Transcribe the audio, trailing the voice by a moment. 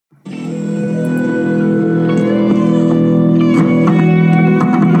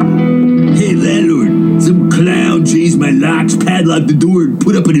Fox padlocked the door and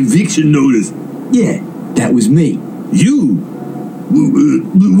put up an eviction notice. Yeah, that was me. You?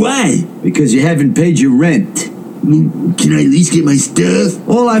 Why? Because you haven't paid your rent. Can I at least get my stuff?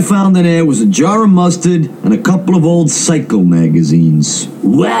 All I found in there was a jar of mustard and a couple of old Psycho magazines.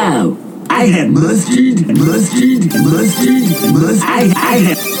 Wow. I have mustard. I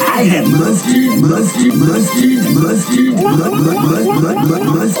have mustard.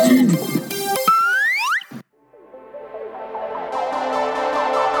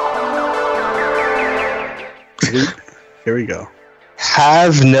 Here we go.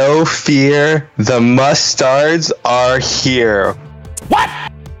 Have no fear, the mustards are here. What?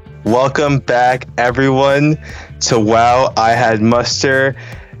 Welcome back, everyone, to Wow, I Had Mustard.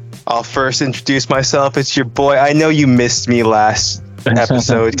 I'll first introduce myself. It's your boy. I know you missed me last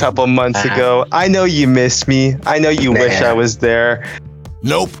episode a couple months ago. I know you missed me. I know you wish I was there.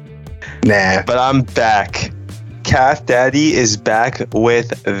 Nope. Nah. But I'm back. Calf Daddy is back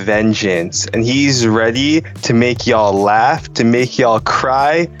with vengeance, and he's ready to make y'all laugh, to make y'all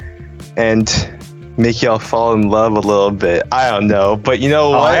cry, and make y'all fall in love a little bit. I don't know, but you know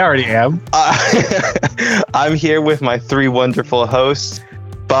what? I already am. I'm here with my three wonderful hosts.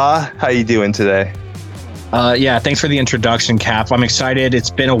 Ba, how you doing today? Yeah, thanks for the introduction, Cap. I'm excited. It's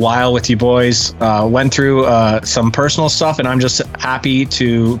been a while with you boys. Went through some personal stuff, and I'm just happy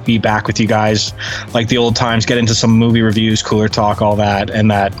to be back with you guys like the old times, get into some movie reviews, cooler talk, all that, and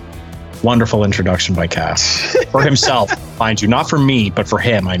that wonderful introduction by Cap. For himself, mind you. Not for me, but for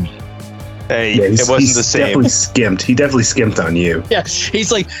him, I mean. Hey, it wasn't the same. He definitely skimped on you. Yeah,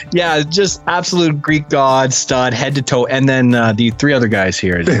 he's like, yeah, just absolute Greek god, stud, head to toe, and then the three other guys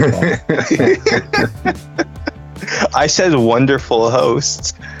here. As well. I said wonderful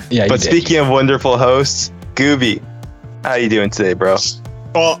hosts. Yeah, but speaking of wonderful hosts, Gooby, how you doing today, bro?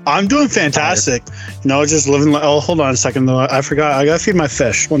 Well, I'm doing fantastic. You know, just living. Oh, hold on a second though. I forgot. I gotta feed my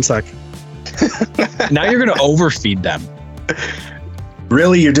fish. 1 sec. Now you're gonna overfeed them.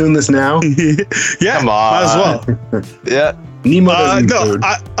 Really? You're doing this now? Yeah, come on. Might as well. Yeah. Nemo doesn't eat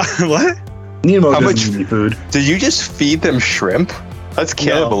food. What? Nemo doesn't eat food. Did you just feed them shrimp? That's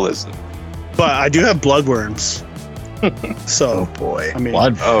cannibalism. No. But I do have bloodworms. So, oh boy. I mean,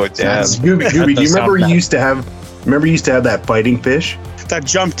 oh damn. Gooby, do you remember you used to have that fighting fish? That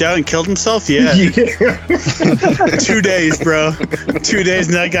jumped out and killed himself? Yeah. 2 days, bro. 2 days,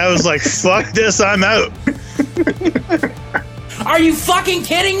 and that guy was like, fuck this, I'm out. Are you fucking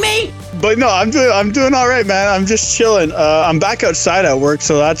kidding me? But no, I'm doing all right, man. I'm just chilling. I'm back outside at work,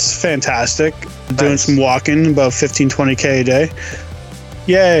 so that's fantastic. Doing some walking, about 15-20K a day.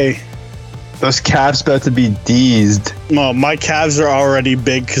 Yay. Those calves about to be deezed. Well, my calves are already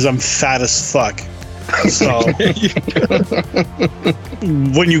big because I'm fat as fuck. So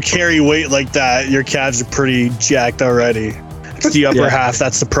when you carry weight like that, your calves are pretty jacked already. It's the upper half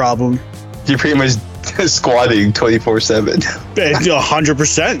that's the problem. You're pretty much squatting 24/7.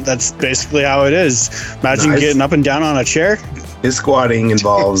 100%. That's basically how it is. Imagine getting up and down on a chair. His squatting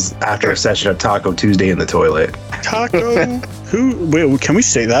involves after a session of Taco Tuesday in the toilet. Taco? Wait, can we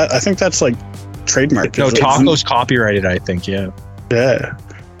say that? I think that's like trademark. No, Taco's copyrighted, I think, yeah. Yeah.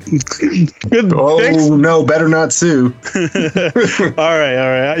 Good. Oh, thanks. No, better not sue. All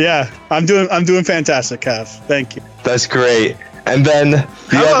right. Yeah, I'm doing fantastic, Cav. Thank you. That's great. And then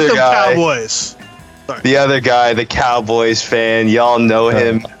the other guy, Cowboys. Sorry. The other guy, the Cowboys fan, y'all know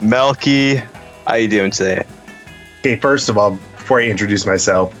him, Melky. How you doing today? Okay, first of all, before I introduce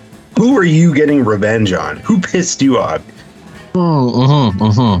myself, who are you getting revenge on? Who pissed you off?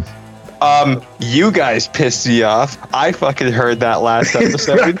 You guys pissed me off. I fucking heard that last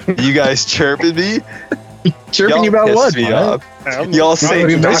episode. You guys chirping me. Chirping you about what? Y'all saying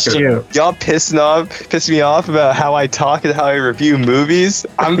y'all pissed me off about how I talk and how I review movies.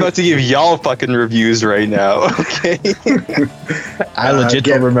 I'm about to give y'all fucking reviews right now. Okay. I legit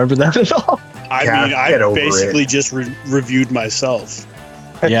don't remember that at all. I mean, I basically just reviewed myself.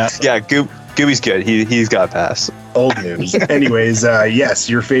 Yeah. Yeah. Gooby's good. He's got pass. Old news. Anyways, yes,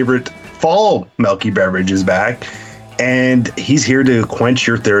 your favorite fall milky beverage is back, and he's here to quench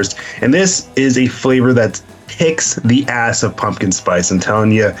your thirst. And this is a flavor that kicks the ass of pumpkin spice. I'm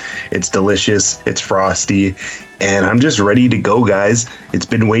telling you, it's delicious. It's frosty, and I'm just ready to go, guys. It's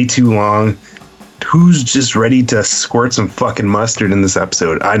been way too long. Who's just ready to squirt some fucking mustard in this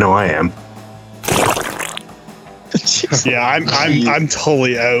episode? I know I am. Yeah, I'm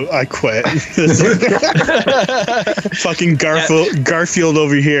totally out. I quit. Fucking Garfield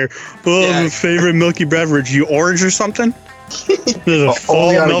over here. Oh, favorite milky beverage. You orange or something? There's a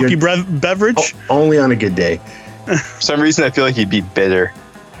fall milky beverage? Only on a good day. For some reason, I feel like he'd be bitter.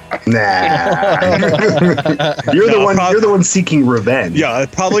 Nah. You're the one seeking revenge. Yeah,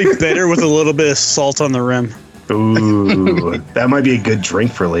 probably bitter with a little bit of salt on the rim. Ooh, that might be a good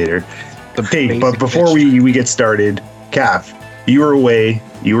drink for later. Hey, but before we get started, Calf, you were away.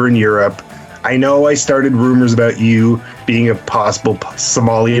 You were in Europe. I know I started rumors about you being a possible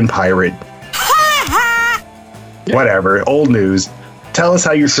Somalian pirate. Whatever, old news. Tell us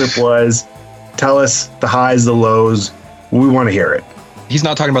how your trip was. Tell us the highs, the lows. We want to hear it. He's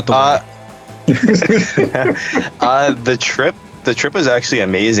not talking about the trip. The trip was actually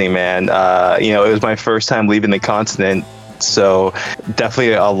amazing, man. It was my first time leaving the continent, so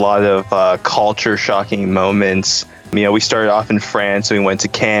definitely a lot of culture shocking moments. We started off in France. We went to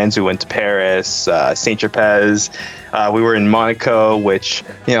Cannes. We went to Paris, Saint-Tropez. We were in Monaco, which,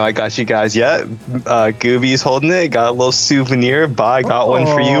 I got you guys. Yeah, Gooby's holding it. Got a little souvenir. I got one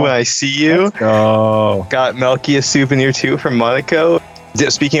for you when I see you. Got Melky a souvenir too from Monaco.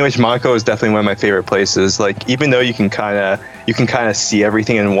 Speaking of which, Monaco is definitely one of my favorite places. Like, even though you can kind of see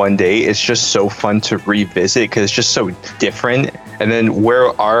everything in one day, it's just so fun to revisit because it's just so different. And then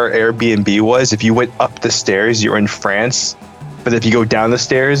where our Airbnb was, if you went up the stairs, you're in France. But if you go down the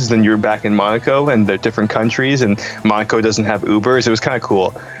stairs, then you're back in Monaco, and they're different countries. And Monaco doesn't have Ubers. It was kind of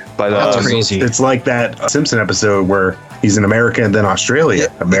cool. But that's crazy. It's like that Simpson episode where he's in America and then Australia.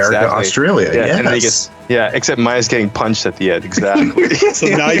 Australia. Yeah, yes. Except Maya's getting punched at the end. Exactly. So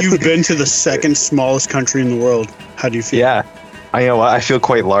now you've been to the second smallest country in the world. How do you feel? Yeah, I know. I feel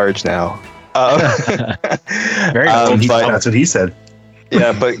quite large now. Very that's what he said.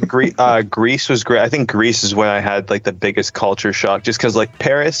 Yeah, but Greece was great. I think Greece is when I had like the biggest culture shock, just because like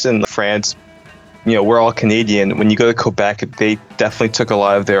Paris and France, we're all Canadian. When you go to Quebec, they definitely took a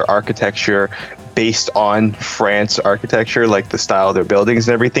lot of their architecture based on France architecture, like the style of their buildings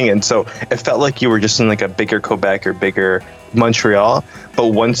and everything. And so it felt like you were just in like a bigger Quebec or bigger Montreal. But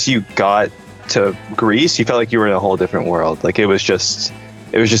once you got to Greece, you felt like you were in a whole different world. Like it was just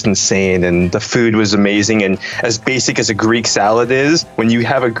insane, and the food was amazing. And as basic as a Greek salad is, when you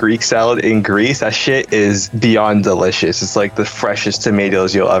have a Greek salad in Greece, that shit is beyond delicious. It's like the freshest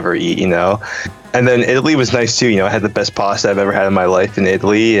tomatoes you'll ever eat, And then Italy was nice too. I had the best pasta I've ever had in my life in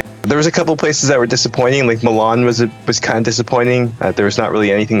Italy. There was a couple places that were disappointing. Like Milan was kind of disappointing. There was not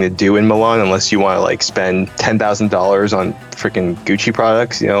really anything to do in Milan unless you want to like spend $10,000 on freaking Gucci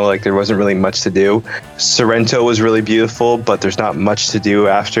products. Like there wasn't really much to do. Sorrento was really beautiful, but there's not much to do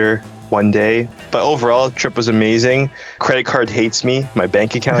after one day. But overall, the trip was amazing. Credit card hates me. My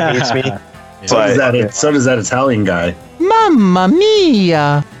bank account hates me. So does that Italian guy. Mamma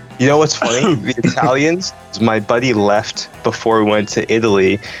mia! You know what's funny? The Italians, my buddy left before we went to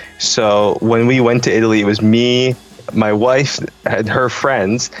Italy. So when we went to Italy, it was me, my wife, and her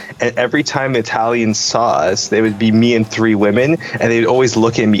friends. And every time the Italians saw us, they would be me and 3 women. And they would always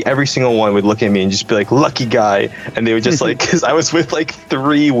look at me. Every single one would look at me and just be like, lucky guy. And they would just like, because I was with like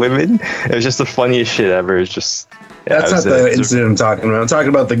 3 women. It was just the funniest shit ever. It's just... That's not the incident I'm talking about. I'm talking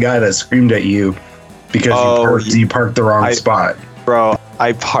about the guy that screamed at you because you parked the wrong spot. Bro,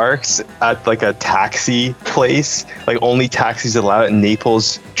 I parked at like a taxi place, like only taxis allowed at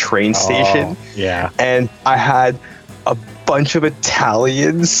Naples train station. Yeah. And I had a bunch of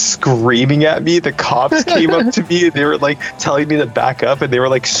Italians screaming at me. The cops came up to me and they were like telling me to back up, and they were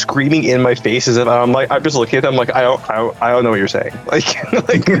like screaming in my face as if I'm just looking at them like I don't know what you're saying. Like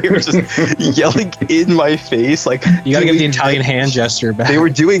they were just yelling in my face. Like you gotta give the Italian hand gesture back. They were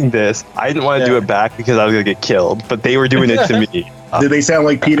doing this. I didn't want to do it back because I was gonna get killed, but they were doing it to me. Did they sound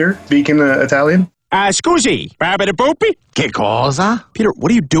like Peter speaking Italian? Scusi, babidi boopy? Che cosa? Peter,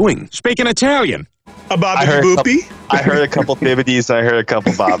 what are you doing? Speaking Italian. A bobbity boopy? I heard a couple bibbities and I heard a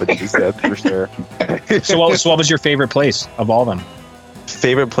couple bobbities, that's for sure. So what was your favorite place of all of them?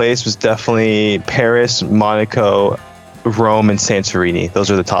 Favorite place was definitely Paris, Monaco, Rome, and Santorini. Those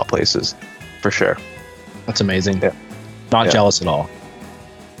are the top places, for sure. That's amazing. Yeah. Not jealous at all.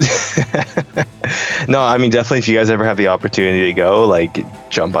 No, I mean, definitely if you guys ever have the opportunity to go, like,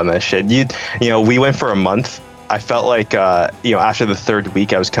 jump on that shit. We went for a month. I felt like, after the 3rd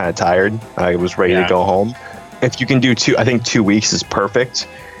week, I was kind of tired. I was ready to go home. If you can do 2 weeks is perfect.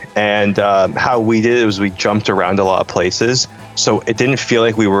 And how we did it was we jumped around a lot of places. So it didn't feel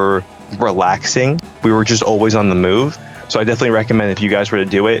like we were relaxing. We were just always on the move. So I definitely recommend if you guys were to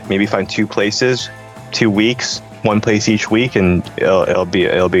do it, maybe find 2 places, 2 weeks, 1 place each week, and it'll be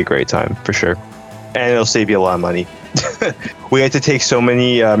a great time for sure. And it'll save you a lot of money. We had to take so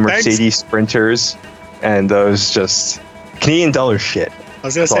many Mercedes Sprinters, and those just Canadian dollar shit. I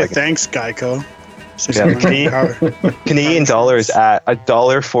was gonna say thanks, Geico. Yeah, Canadian dollar is at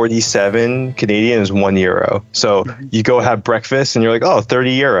 $1.47. Canadian is €1. So you go have breakfast and you're like, oh,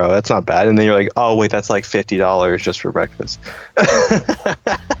 €30. That's not bad. And then you're like, oh, wait, that's like $50 just for breakfast.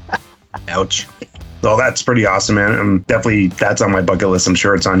 Ouch. Well, that's pretty awesome, man. Definitely, that's on my bucket list. I'm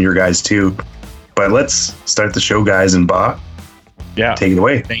sure it's on your guys too. But let's start the show, guys. And Ba, yeah, take it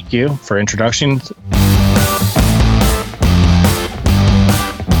away. Thank you for introductions.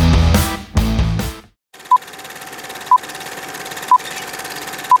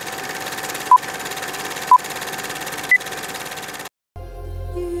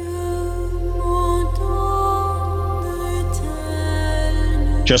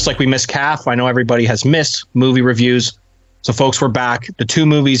 Just like we missed CAF, I know everybody has missed movie reviews. So, folks, we're back. The two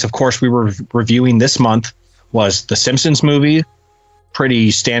movies, of course, we were reviewing this month was the Simpsons movie, pretty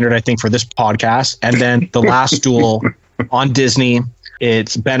standard, I think, for this podcast, and then The Last Duel on Disney.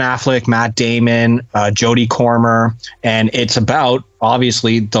 It's Ben Affleck, Matt Damon, Jodie Comer, and it's about,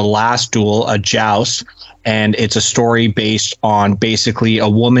 obviously, The Last Duel, a joust, and it's a story based on basically a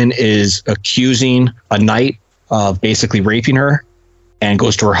woman is accusing a knight of basically raping her, and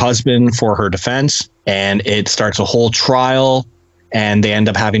goes to her husband for her defense. And it starts a whole trial, and they end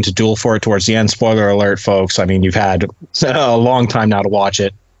up having to duel for it towards the end. Spoiler alert, folks. I mean, you've had a long time now to watch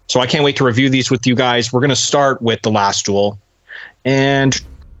it. So I can't wait to review these with you guys. We're going to start with The Last Duel. And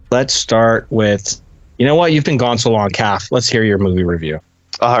let's start with, you know what? You've been gone so long, Calf. Let's hear your movie review.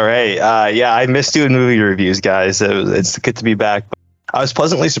 All right. Yeah, I miss doing movie reviews, guys. It's good to be back. I was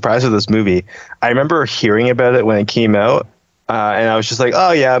pleasantly surprised with this movie. I remember hearing about it when it came out. And I was just like,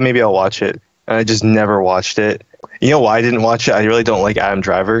 oh, yeah, maybe I'll watch it. And I just never watched it. You know why I didn't watch it? I really don't like Adam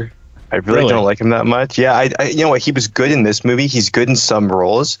Driver. I really don't like him that much. Yeah, I you know what? He was good in this movie. He's good in some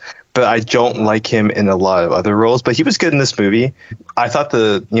roles, but I don't like him in a lot of other roles. But he was good in this movie. I thought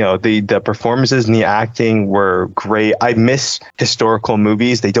the performances and the acting were great. I miss historical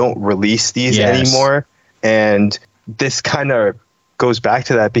movies. They don't release these anymore. And this kind of goes back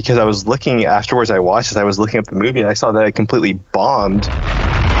to that because I was looking afterwards. I watched this. I was looking up the movie and I saw that it completely bombed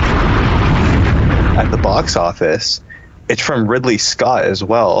at the box office. It's from Ridley Scott as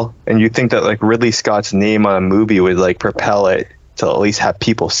well, and you'd think that like Ridley Scott's name on a movie would like propel it to at least have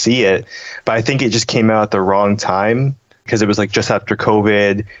people see it, but I think it just came out at the wrong time because it was like just after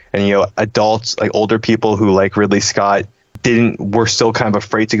COVID, and adults, like older people who like Ridley Scott were still kind of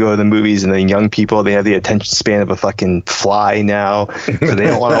afraid to go to the movies, and then young people, they have the attention span of a fucking fly now, so they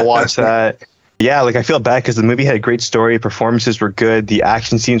don't want to watch that. Yeah, like I feel bad because the movie had a great story, performances were good, the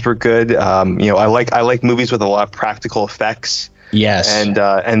action scenes were good. I like movies with a lot of practical effects. Yes, and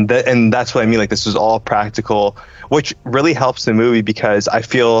that's what I mean. Like this was all practical, which really helps the movie because I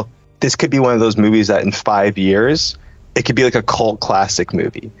feel this could be one of those movies that in 5 years it could be like a cult classic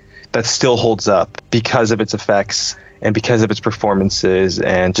movie that still holds up because of its effects and because of its performances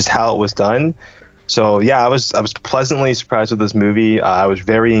and just how it was done. So yeah, I was pleasantly surprised with this movie. I was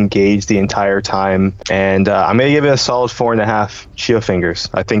very engaged the entire time, and I'm gonna give it a solid 4.5 Chio fingers.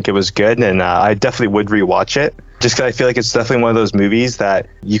 I think it was good, and I definitely would rewatch it just because I feel like it's definitely one of those movies that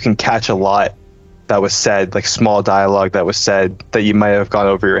you can catch a lot that was said, like small dialogue that was said that you might have gone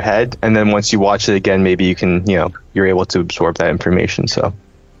over your head, and then once you watch it again, maybe you can, you're able to absorb that information. So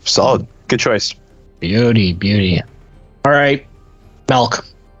solid, good choice. Beauty. All right, Milk.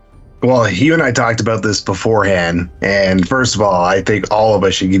 Well, you and I talked about this beforehand, and first of all, I think all of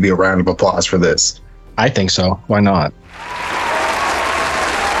us should give you a round of applause for this. I think so. Why not?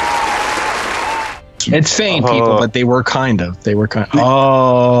 It's faint, people, but they were kind of.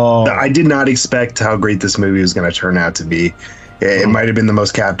 Oh. I did not expect how great this movie was going to turn out to be. It might have been the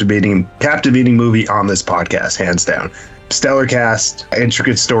most captivating movie on this podcast, hands down. Stellar cast,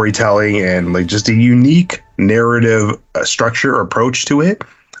 intricate storytelling, and like just a unique narrative structure or approach to it.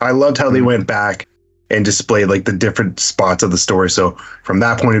 I loved how they went back and displayed like the different spots of the story. So from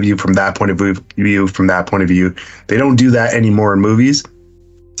that point of view, from that point of view, from that point of view, they don't do that anymore in movies.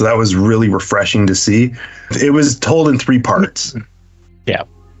 So that was really refreshing to see. It was told in 3 parts. Yeah.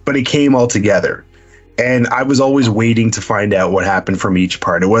 But it came all together. And I was always waiting to find out what happened from each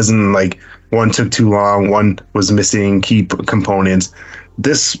part. It wasn't like one took too long, one was missing key components.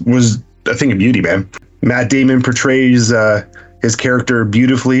 This was a thing of beauty, man. Matt Damon portrays his character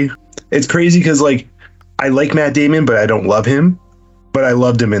beautifully. It's crazy because like I like Matt Damon, but I don't love him. But I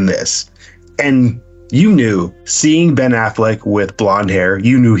loved him in this. And you knew, seeing Ben Affleck with blonde hair,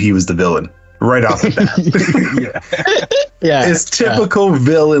 you knew he was the villain right off the bat. Yeah. His typical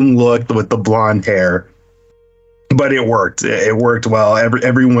villain look with the blonde hair. But it worked. It worked well.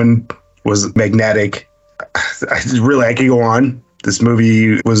 Everyone was magnetic. I could go on. This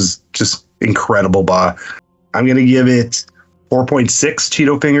movie was just incredible Ba. I'm going to give it 4.6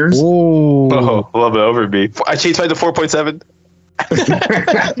 Cheeto fingers. Ooh. Oh, love it over me. I changed mine to 4.7.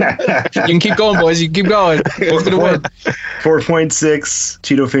 You can keep going, boys. You can keep going. Who's gonna win? 4.6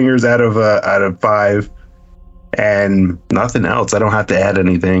 Cheeto fingers out of 5, and nothing else. I don't have to add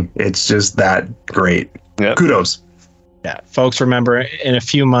anything. It's just that great. Yep. Kudos. Yeah, folks, remember, in a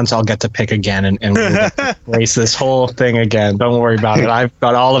few months, I'll get to pick again and we'll race this whole thing again. Don't worry about it. I've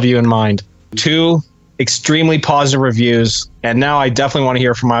got all of you in mind. 2 extremely positive reviews, and now I definitely want to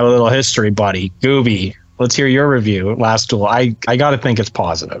hear from my little history buddy, Gooby. Let's hear your review. Last Duel. I got to think it's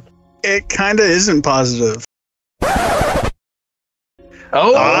positive. It kind of isn't positive.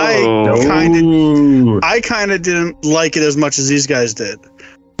 Oh, I kind of didn't like it as much as these guys did.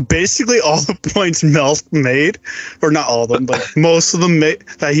 Basically, all the points Mel made, or not all of them, but most of them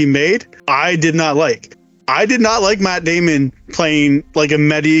that he made, I did not like. I did not like Matt Damon playing like a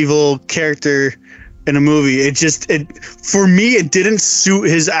medieval character in a movie. For me, it didn't suit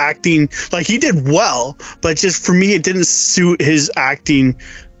his acting. Like, he did well, but just for me, it didn't suit his acting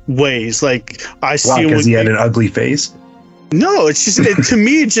ways. Like, I see him because he had an ugly face. No, it's just to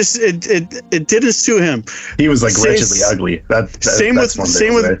me. It didn't suit him. He was like wretchedly ugly. Same with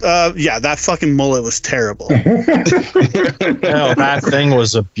that fucking mullet was terrible. That thing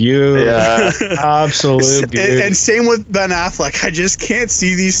was a beauty. Yeah, absolute beauty. And same with Ben Affleck. I just can't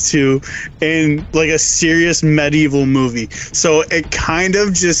see these two in like a serious medieval movie. So it kind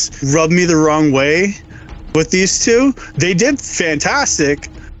of just rubbed me the wrong way with these two. They did fantastic.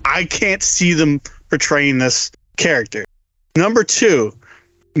 I can't see them portraying this character. Number 2,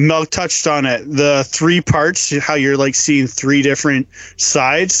 Mel touched on it. The 3 parts, how you're like seeing 3 different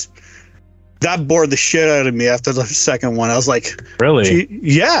sides. That bored the shit out of me after the second one. I was like, really?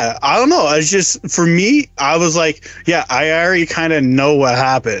 Yeah, I don't know. It's just, for me, I was like, yeah, I already kind of know what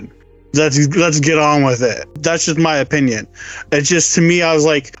happened. Let's get on with it. That's just my opinion. It's just, to me, I was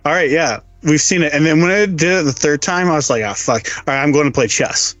like, all right, yeah, we've seen it. And then when I did it the 3rd time, I was like, ah, fuck. All right, I'm going to play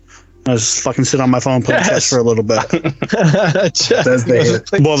chess. I was just fucking sit on my phone and play chess for a little bit. Says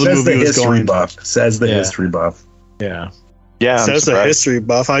the history buff. Says the history buff. Yeah. Yeah. Says the history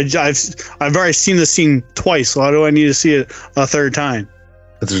buff. I've already seen the scene twice. Why do I need to see it a 3rd time?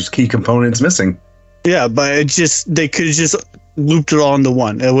 But there's key components missing. Yeah, but they could have just looped it all into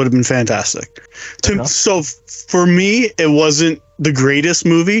one. It would have been fantastic. So for me, it wasn't the greatest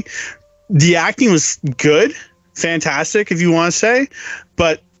movie. The acting was good, fantastic, if you want to say,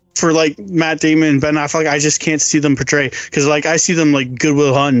 but for like Matt Damon and Ben Affleck, I just can't see them portray, because like I see them like Good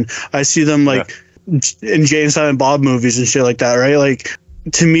Will Hunting, I see them like in Jay and Silent Bob movies and shit like that, right? Like,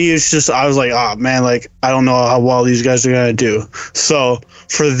 to me, it's just, I was like, oh man, like I don't know how well these guys are gonna do. So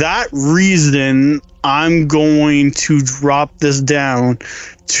for that reason, I'm going to drop this down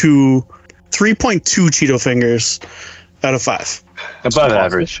to 3.2 Cheeto fingers out of 5. Above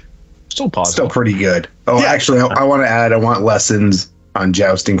average. Still positive. Still pretty good. Oh, yeah. Actually, I want to add, I want lessons on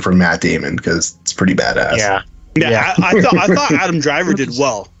jousting from Matt Damon, because it's pretty badass. Yeah. I thought Adam Driver did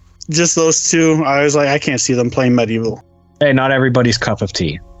well. Just those two, I was like, I can't see them playing medieval. Hey, not everybody's cup of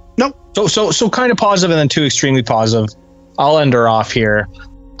tea. Nope. So kind of positive and then 2 extremely positive. I'll end her off here.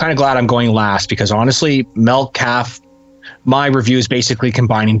 Kind of glad I'm going last, because honestly, Mel, Calf, my review is basically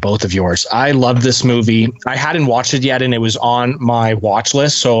combining both of yours. I love this movie. I hadn't watched it yet, and it was on my watch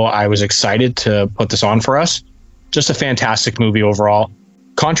list, so I was excited to put this on for us. Just a fantastic movie overall.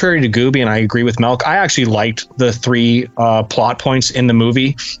 Contrary to Gooby, and I agree with Melk, I actually liked the 3 plot points in the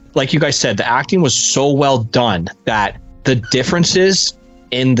movie. Like you guys said, the acting was so well done that the differences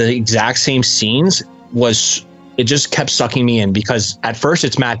in the exact same scenes it just kept sucking me in, because at first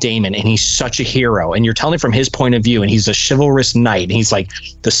it's Matt Damon and he's such a hero, and you're telling from his point of view, and he's a chivalrous knight, and he's like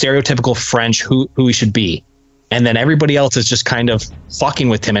the stereotypical French who he should be. And then everybody else is just kind of fucking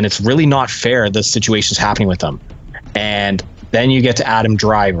with him, and it's really not fair, the situation's happening with him. And then you get to Adam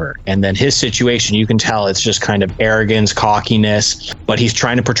Driver, and then his situation, you can tell it's just kind of arrogance, cockiness, but he's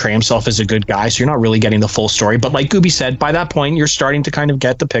trying to portray himself as a good guy, so you're not really getting the full story. But like Gooby said, by that point, you're starting to kind of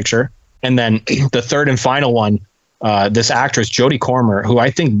get the picture. And then the 3rd and final one, this actress, Jodie Comer, who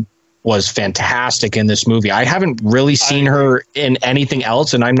I think was fantastic in this movie. I haven't really seen her in anything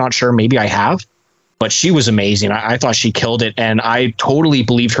else, and I'm not sure, maybe I have. But she was amazing. I thought she killed it, and I totally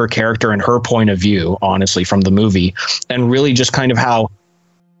believed her character and her point of view, honestly, from the movie, and really just kind of how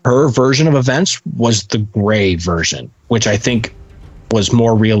her version of events was the gray version, which I think was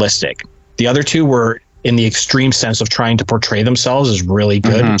more realistic. The other 2 were in the extreme sense of trying to portray themselves as really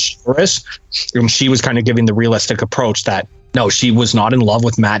good and chivalrous. And she was kind of giving the realistic approach that, no, she was not in love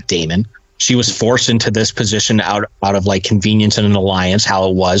with Matt Damon. she was forced into this position out of like convenience and an alliance, how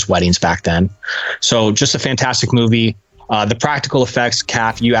it was weddings back then. So just a fantastic movie. The practical effects,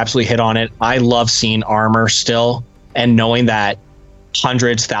 Cap, you absolutely hit on it. I love seeing armor still and knowing that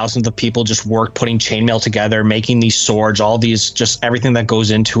hundreds, thousands of people just work putting chainmail together, making these swords, all these, just everything that goes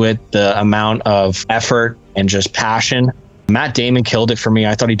into it, the amount of effort and just passion. Matt Damon killed it for me.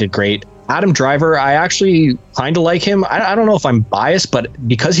 I thought he did great. Adam Driver, I actually kind of like him. I don't know if I'm biased, but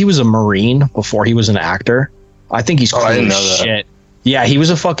because he was a Marine before he was an actor, I think he's cool as shit. Yeah, he was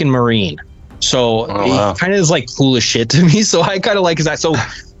a fucking Marine. So he kind of is like cool as shit to me. So I kind of like that. So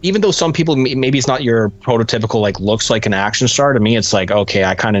even though some people, maybe it's not your prototypical, like looks like an action star, to me, it's like, okay,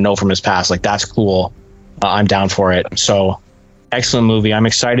 I kind of know from his past, like that's cool. I'm down for it. So excellent movie. I'm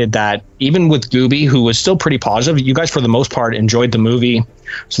excited that even with Gooby, who was still pretty positive, you guys for the most part enjoyed the movie.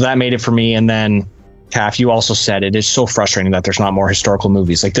 So that made it for me. And then Calf, you also said it is so frustrating that there's not more historical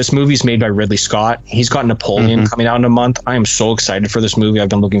movies. Like this movie's made by Ridley Scott. He's got Napoleon coming out in a month. I am so excited for this movie. I've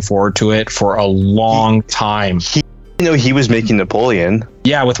been looking forward to it for a long time. He was making Napoleon.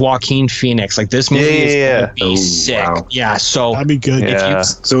 Yeah, with Joaquin Phoenix. Like this movie is going to be sick. Wow. Yeah, so that'd be good. Yeah.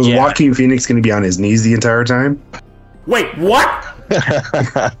 So is Joaquin Phoenix going to be on his knees the entire time? Wait, what?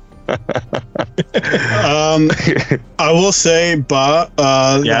 I will say, that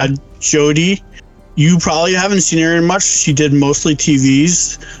Jodie, you probably haven't seen her in much. She did mostly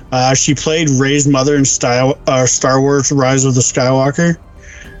TVs. She played Rey's mother in Star Wars: Rise of the Skywalker,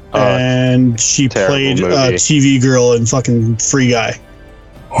 and she played a TV girl in fucking Free Guy.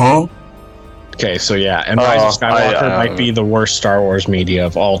 Huh? Okay, so yeah, and Rise of Skywalker might be the worst Star Wars media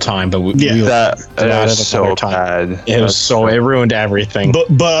of all time, but that was so bad. It ruined everything.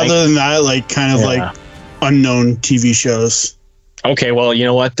 But other than that, like kind of like unknown TV shows. Okay, well, you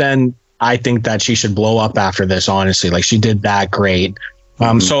know what then? I think that she should blow up after this, honestly. Like she did that great.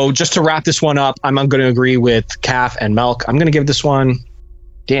 So just to wrap this one up, I'm going to agree with Calf and Melk. I'm going to give this one.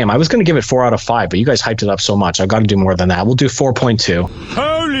 Damn, I was going to give it 4 out of 5, but you guys hyped it up so much. I've got to do more than that. We'll do 4.2.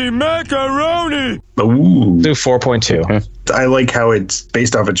 Holy macaroni! Ooh. Do 4.2. I like how it's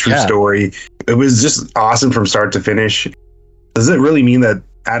based off a true story. It was just awesome from start to finish. Does it really mean that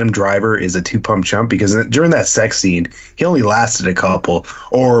Adam Driver is a 2-pump chump? Because during that sex scene, he only lasted a couple.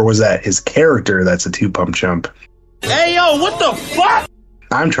 Or was that his character that's a 2-pump chump? Hey, yo, what the fuck?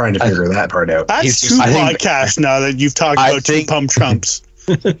 I'm trying to figure that part out. That's 2 podcasts now that you've talked about 2-pump chumps.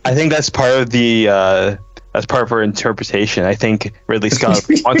 I think that's part of the that's part of our interpretation. I think Ridley Scott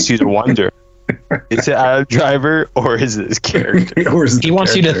wants you to wonder: is it Adam Driver or is it his character? He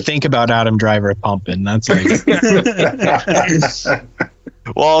wants you to think about Adam Driver pumping. That's like.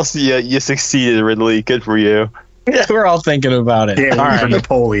 Well, you succeeded, Ridley. Good for you. Yeah, we're all thinking about it. Yeah, all right. for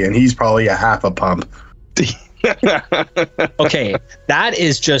Napoleon, he's probably a half a pump. Okay, that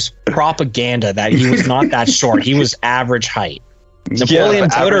is just propaganda. That he was not that short. He was average height. Napoleon,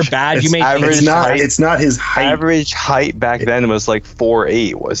 good or bad? You may think it's not his height. Average height back then was like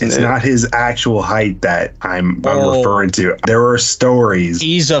 4'8", wasn't it? It's not his actual height that I'm referring to. There are stories.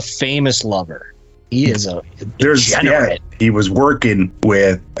 He's a famous lover. He is a degenerate. He was working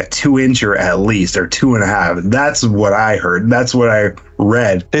with a 2-incher at least, or 2.5. That's what I heard. That's what I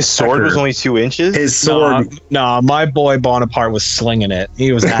read. His sword was only 2 inches? His sword. No, my boy Bonaparte was slinging it.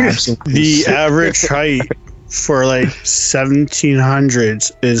 He was absolutely the average height for like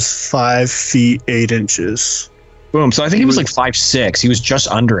 1700s is 5 feet 8 inches. Boom. So I think he was like 5'6". He was just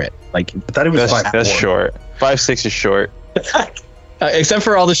under it. Like I thought he was 5'4". That's short. 5'6" is short. Except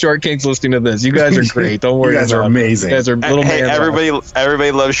for all the short kings listening to this, you guys are great. Don't worry. You guys are amazing. You guys are little hey,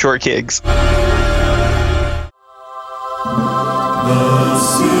 everybody loves short kings.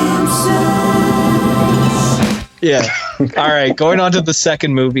 Yeah. All right. Going on to the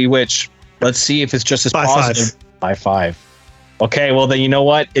second movie, which let's see if it's just as positive. By 5. Okay. Well, then you know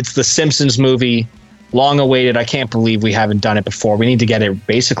what? It's the Simpsons movie. Long awaited. I can't believe we haven't done it before. We need to get it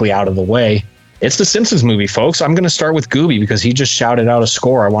basically out of the way. It's the Simpsons movie, folks. I'm going to start with Gooby because he just shouted out a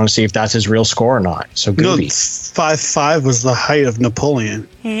score. I want to see if that's his real score or not. So Gooby. No, 5'5" was the height of Napoleon.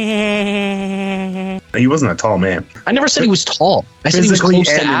 He wasn't a tall man. I never said he was tall. I said he was close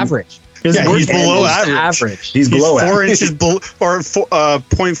to average. Yeah, he's below average. He's below 4 inches below, or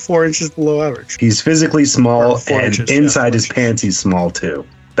 0.4 inches below average. He's physically small, and inside his pants, he's small too.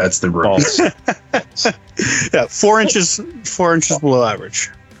 That's the rule. Yeah, 4 inches below average.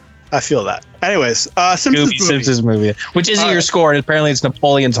 I feel that. Anyways, Simpsons movie, which isn't your score, and apparently it's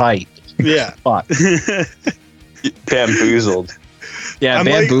Napoleon's height. Yeah. Fuck. Bamboozled. Yeah, I'm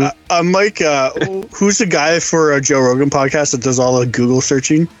like, who's the guy for a Joe Rogan podcast that does all the Google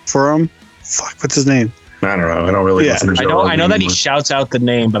searching for him? Fuck, what's his name? I don't know. I don't really listen to Joe Rogan I know that he anymore. shouts out the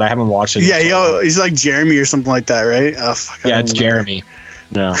name, but I haven't watched it. Yeah, he's like Jeremy or something like that, right? Oh, fuck, Yeah, it's Jeremy.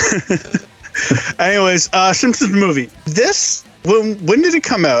 No. Anyways, Simpsons movie. This, when did it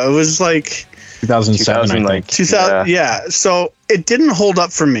come out? It was like 2007, I think. 2000. Yeah. So it didn't hold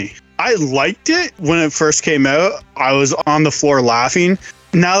up for me. I liked it when it first came out. I was on the floor laughing.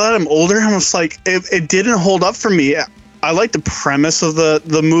 Now that I'm older, I'm just like, it didn't hold up for me. I like the premise of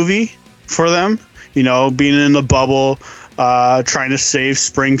the movie for them. You know, being in the bubble, trying to save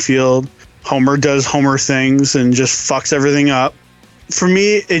Springfield. Homer does Homer things and just fucks everything up. For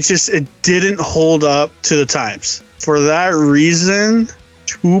me, it didn't hold up to the times. For that reason,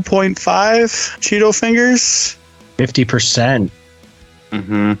 2.5 Cheeto fingers. 50%.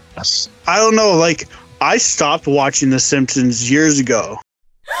 Mm-hmm. Yes. I don't know. Like, I stopped watching The Simpsons years ago.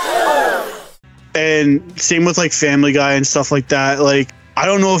 And same with like Family Guy and stuff like that. Like, I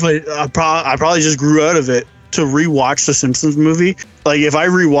don't know if I probably just grew out of it to rewatch the Simpsons movie. Like, if I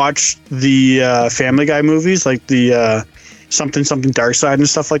rewatched the Family Guy movies, like the something Dark Side and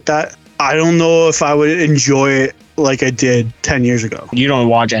stuff like that, I don't know if I would enjoy it like I did 10 years ago. You don't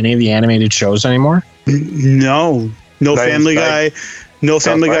watch any of the animated shows anymore? No Family Guy, no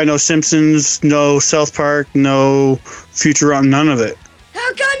Family Guy, no Simpsons, no South Park, no Futurama, none of it.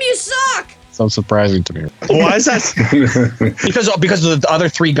 How come you suck? So surprising to me. Why is that? because of the other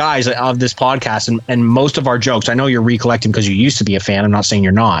three guys of this podcast and most of our jokes. I know you're recollecting because you used to be a fan. I'm not saying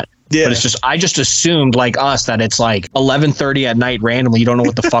you're not. Yeah. But it's just, I just assumed like us that it's like 11:30 at night randomly. You don't know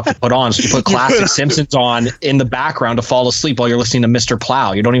what the fuck to put on. So you put classic Simpsons on in the background to fall asleep while you're listening to Mr.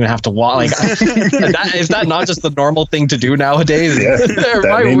 Plow. You don't even have to watch. Like, is that not just the normal thing to do nowadays? Yeah,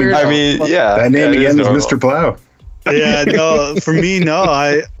 I mean, yeah. That name again is normal. Mr. Plow. Yeah, no, for me, no.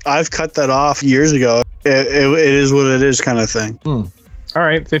 I've cut that off years ago. It is what it is kind of thing. All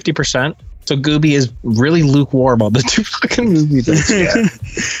right, 50%. So Gooby is really lukewarm on the two fucking movies. Yeah.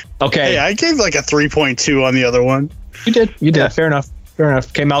 Okay. Hey, I gave like a 3.2 on the other one. You did. Yeah. Fair enough.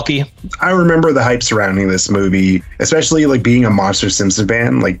 Okay, Melky. I remember the hype surrounding this movie, especially like being a Monster Simpson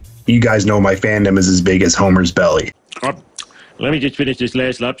fan. Like, you guys know my fandom is as big as Homer's belly. Let me just finish this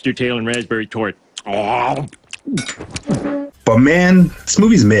last lobster tail and raspberry tort. Oh. But man, this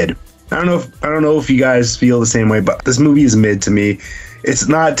movie's mid. I don't know if you guys feel the same way, but this movie is mid to me. It's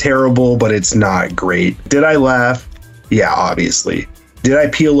not terrible, but it's not great. Did I laugh? Yeah, obviously. Did I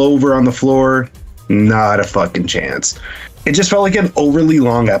peel over on the floor? Not a fucking chance. It just felt like an overly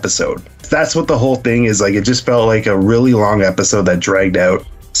long episode. That's what the whole thing is like. It just felt like a really long episode that dragged out.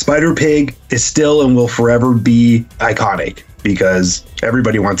 Spider Pig is still and will forever be iconic because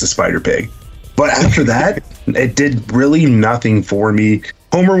everybody wants a Spider Pig. But after that, it did really nothing for me.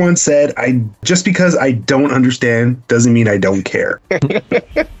 Homer once said, just because I don't understand doesn't mean I don't care.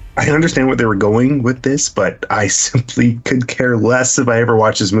 I understand what they were going with this, but I simply could care less if I ever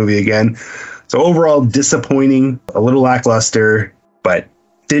watch this movie again. So overall, disappointing, a little lackluster, but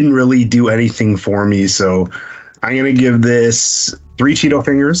didn't really do anything for me. So I'm going to give this 3 Cheeto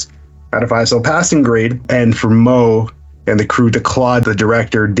fingers out of 5. So passing grade. And for Mo and the crew to Claude, the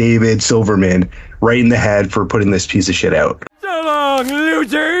director, David Silverman, right in the head for putting this piece of shit out. So long,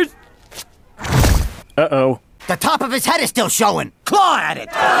 losers! Uh-oh. The top of his head is still showing. Claw at it.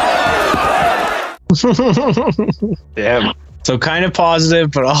 Damn. So kind of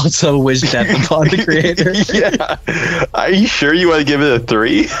positive, but also wish death upon the creator. Yeah. Are you sure you want to give it a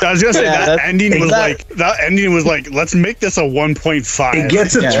 3? I was gonna say Yeah, that ending was like, let's make this a 1.5. It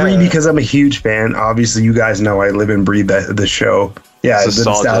gets a 3 because I'm a huge fan. Obviously, you guys know I live and breathe the show. Yeah, It's a the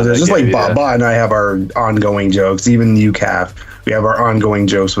solid nostalgia. joke, Just like yeah. Baba and I have our ongoing jokes. Even you, Calf, we have our ongoing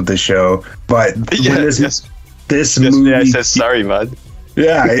jokes with this show. But when this movie, Yeah, I said sorry, bud.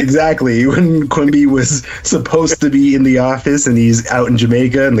 yeah, exactly. When Quimby was supposed to be in the office and he's out in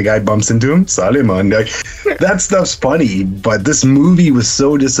Jamaica and the guy bumps into him, sorry, man. Like, that stuff's funny, but this movie was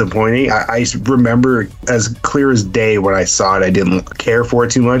so disappointing. I remember as clear as day when I saw it, I didn't care for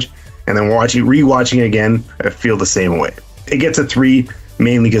it too much. And then rewatching it again, I feel the same way. It gets a 3,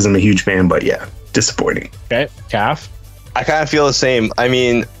 mainly because I'm a huge fan, but yeah, disappointing. Okay, Calf. I kind of feel the same. I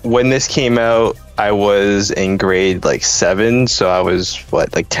mean, when this came out, I was in grade like 7, so I was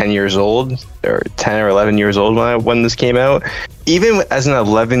 10 years old, or 10 or 11 years old when this came out. Even as an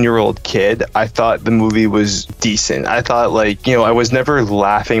 11-year-old kid, I thought the movie was decent. I thought I was never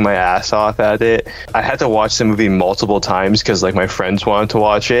laughing my ass off at it. I had to watch the movie multiple times because my friends wanted to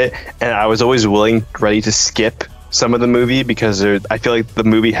watch it, and I was always ready to skip some of the movie because I feel like the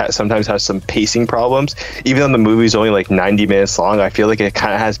movie sometimes has some pacing problems. Even though the movie's only 90 minutes long, I feel like it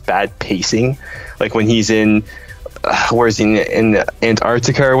kind of has bad pacing. Like when he's in where is he in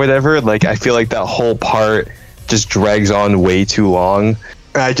Antarctica or whatever? Like, I feel like that whole part just drags on way too long.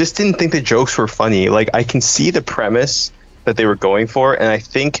 I just didn't think the jokes were funny. Like, I can see the premise that they were going for, and I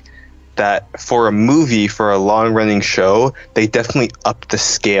think that for a movie, for a long-running show, they definitely upped the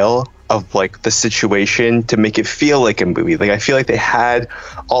scale of like the situation to make it feel like a movie. Like, I feel like they had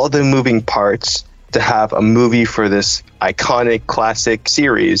all the moving parts to have a movie for this iconic classic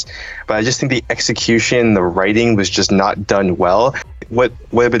series, but I just think the execution, the writing was just not done well. What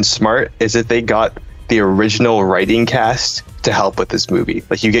would have been smart is if they got the original writing cast to help with this movie.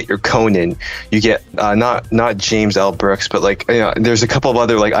 Like, you get your Conan, you get not James L. Brooks, but like, you know, there's a couple of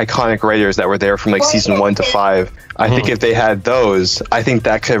other like iconic writers that were there from like season 1 to 5. I think if they had those, I think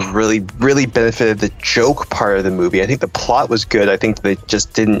that could have really benefited the joke part of the movie. I think the plot was good. I think they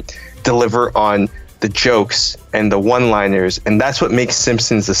just didn't deliver on the jokes and the one-liners, and that's what makes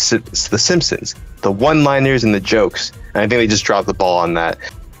Simpsons the Simpsons. The one-liners and the jokes. And I think they just dropped the ball on that.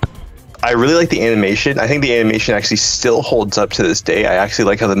 I really like the animation. I think the animation actually still holds up to this day. I actually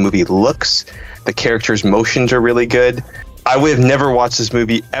like how the movie looks. The characters' motions are really good. I would have never watched this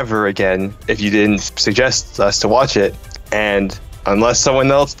movie ever again if you didn't suggest us to watch it. And unless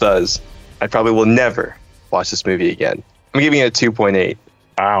someone else does, I probably will never watch this movie again. I'm giving it a 2.8.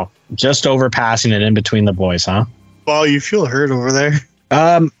 Wow. Just overpassing it in between the boys, huh? Wow, you feel hurt over there?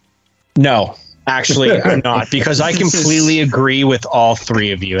 No. Actually, I'm not, because I completely agree with all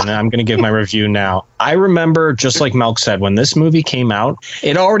three of you, and I'm going to give my review now. I remember, just like Melk said, when this movie came out,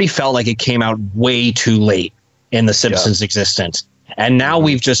 it already felt like it came out way too late in The Simpsons' existence. And now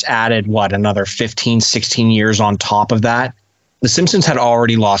we've just added, another 15, 16 years on top of that. The Simpsons had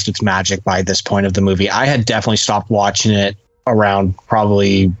already lost its magic by this point of the movie. I had definitely stopped watching it around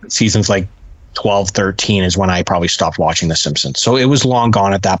probably seasons like 12, 13 is when I probably stopped watching The Simpsons. So it was long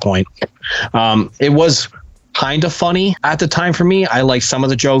gone at that point. It was kind of funny at the time for me. I liked some of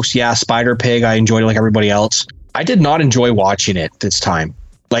the jokes. Yeah, Spider Pig, I enjoyed it like everybody else. I did not enjoy watching it this time.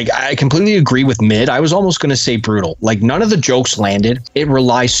 Like, I completely agree with Mid. I was almost going to say brutal. Like, none of the jokes landed. It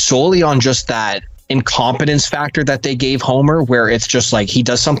relies solely on just that incompetence factor that they gave Homer, where it's just like he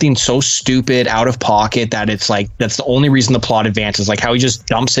does something so stupid out of pocket that it's like that's the only reason the plot advances, like how he just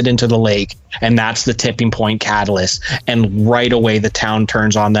dumps it into the lake and that's the tipping point catalyst, and right away the town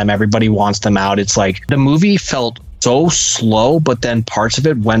turns on them, everybody wants them out. It's like the movie felt so slow, but then parts of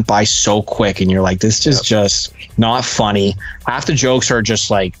it went by so quick and you're like, this is just not funny. Half the jokes are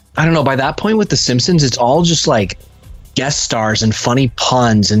just like, I don't know, by that point with The Simpsons, it's all just like guest stars and funny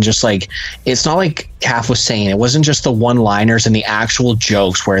puns, and just like, it's not like Kath was saying, it wasn't just the one-liners and the actual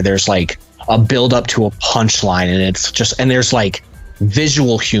jokes where there's like a build up to a punchline, and it's just, and there's like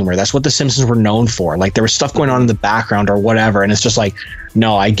visual humor. That's what The Simpsons were known for. Like, there was stuff going on in the background or whatever, and it's just like,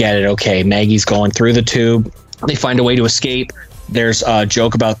 no, I get it. Okay, Maggie's going through the tube, they find a way to escape. There's a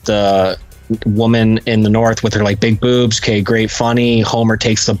joke about the woman in the north with her like big boobs. Okay, great, funny. Homer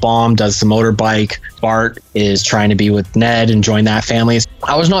takes the bomb, does the motorbike. Bart is trying to be with Ned and join that family.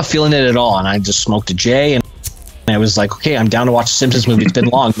 I was not feeling it at all, and I just smoked a J, and I was like, okay, I'm down to watch the Simpsons movie. It's been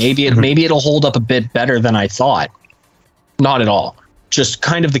long. Maybe it'll hold up a bit better than I thought. Not at all. Just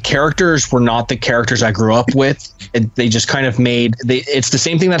kind of the characters were not the characters I grew up with. They just kind of it's the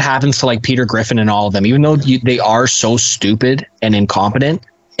same thing that happens to like Peter Griffin and all of them. Even though they are so stupid and incompetent,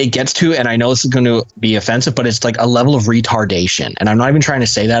 it gets to, and I know this is going to be offensive, but it's like a level of retardation. And I'm not even trying to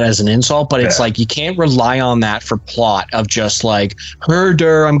say that as an insult, but it's like, you can't rely on that for plot of just like,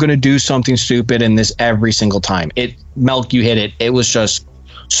 herder, I'm going to do something stupid in this every single time. Melk, you hit it. It was just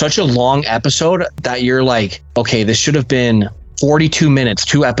such a long episode that you're like, okay, this should have been 42 minutes,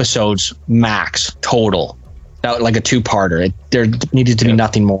 2 episodes max total. That, like a 2-parter. There needed to be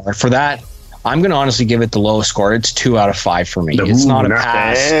nothing more. For that, I'm going to honestly give it the lowest score. It's 2 out of 5 for me. It's not a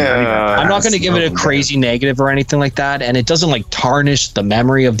pass. I'm not going to give it a crazy negative or anything like that. And it doesn't like tarnish the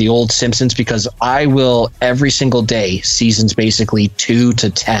memory of the old Simpsons, because I will every single day, seasons basically 2 to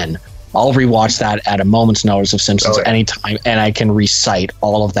 10. I'll rewatch that at a moment's notice of Simpsons anytime. And I can recite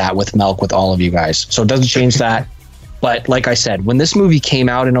all of that with Melk with all of you guys. So it doesn't change that. But like I said, when this movie came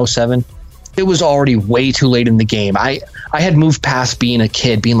out in 2007, it was already way too late in the game. I had moved past being a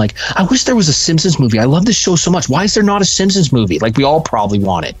kid, being like, I wish there was a Simpsons movie. I love this show so much. Why is there not a Simpsons movie? Like, we all probably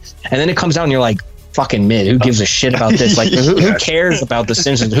want it. And then it comes out and you're like, fucking Mid, who gives a shit about this? Like, who cares about the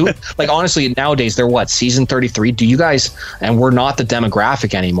Simpsons? Like, honestly, nowadays, they're what, season 33? Do you guys, and we're not the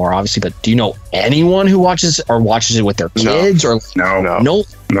demographic anymore, obviously, but do you know anyone who watches it with their kids? No,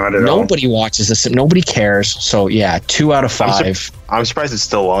 not at all. Nobody watches this. Nobody cares. So yeah, 2 out of 5. I'm surprised it's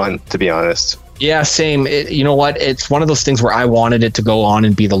still on, to be honest. Yeah, same. You know what? It's one of those things where I wanted it to go on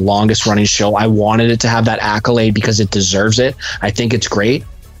and be the longest running show. I wanted it to have that accolade because it deserves it. I think it's great,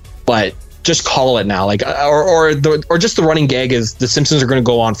 but just call it now. Like, or just the running gag is the Simpsons are going to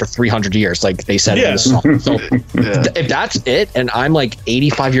go on for 300 years, like they said in the song. So if that's it, and I'm like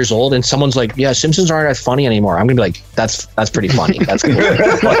 85 years old, and someone's like, "Yeah, Simpsons aren't as funny anymore," I'm gonna be like, "That's pretty funny. That's cool.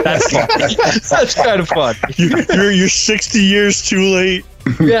 That's funny. That's kind of fun." You're 60 years too late.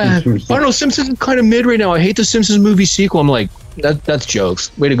 Yeah, I don't know. Simpsons is kind of mid right now. I hate the Simpsons movie sequel. I'm like, that's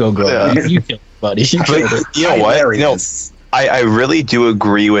jokes. Way to go, girl. Yeah. You killed it, buddy. You killed it. You know what? I really do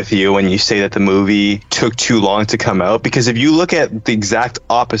agree with you when you say that the movie took too long to come out, because if you look at the exact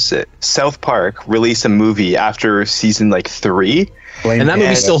opposite, South Park released a movie after season like 3, and that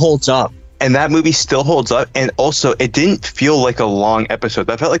movie still holds up. And that movie still holds up. And also, it didn't feel like a long episode.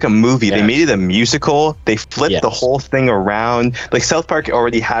 That felt like a movie. Yes. They made it a musical. They flipped the whole thing around. Like, South Park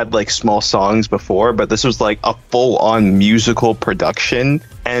already had, like, small songs before, but this was, like, a full-on musical production.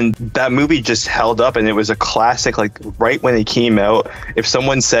 And that movie just held up, and it was a classic, like, right when it came out. If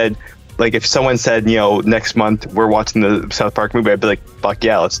someone said, you know, next month we're watching the South Park movie, I'd be like, fuck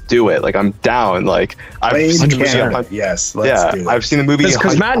yeah, let's do it. Like, I'm down. Like, I've seen do it. I've seen the movie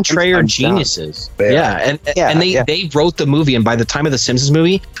because Matt and Trey are geniuses. And they wrote the movie, and by the time of the Simpsons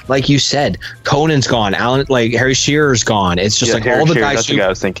movie, like you said, Conan's gone, Harry Shearer's gone. It's just like all the guys. That's the guy I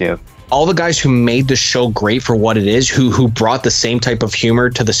was thinking of. All the guys who made the show great for what it is, who brought the same type of humor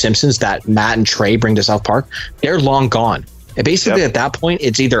to the Simpsons that Matt and Trey bring to South Park, they're long gone. And basically, at that point,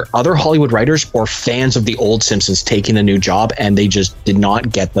 it's either other Hollywood writers or fans of the old Simpsons taking a new job, and they just did not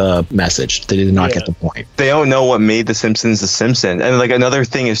get the message. They did not get the point. They don't know what made the Simpsons the Simpsons. And like another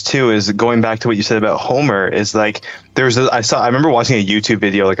thing is going back to what you said about Homer is like I remember watching a YouTube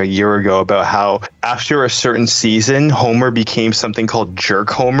video like a year ago about how after a certain season, Homer became something called Jerk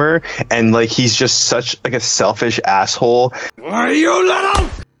Homer, and like he's just such like a selfish asshole. Are you little?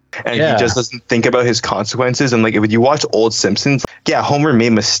 And he just doesn't think about his consequences. And like when you watch old Simpsons, Homer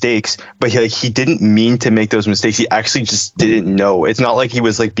made mistakes, but he didn't mean to make those mistakes. He actually just didn't know. It's not like he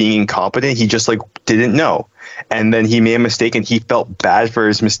was like being incompetent. He just like didn't know. And then he made a mistake and he felt bad for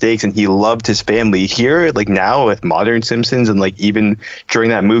his mistakes, and he loved his family. Here, like now with modern Simpsons, and like even during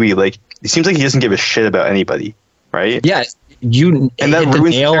that movie, like it seems like he doesn't give a shit about anybody, right? Yeah, and that hit the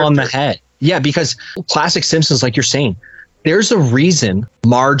nail on the head. Yeah, because classic Simpsons, like you're saying, there's a reason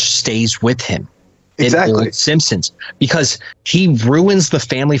Marge stays with him in old Simpsons, because he ruins the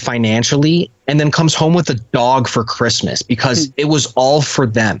family financially and then comes home with a dog for Christmas because it was all for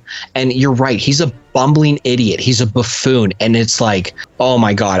them. And you're right. He's a bumbling idiot. He's a buffoon. And it's like, oh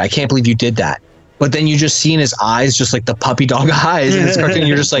my God, I can't believe you did that. But then you just see in his eyes, just like the puppy dog eyes. And it's cartoon.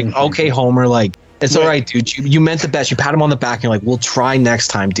 You're just like, okay, Homer, like, it's all right, dude. You meant the best. You pat him on the back and you're like, we'll try next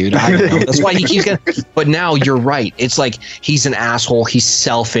time, dude. I don't know. That's why he keeps getting. But now you're right. It's like he's an asshole. He's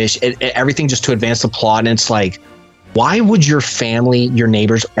selfish. Everything just to advance the plot. And it's like, why would your family, your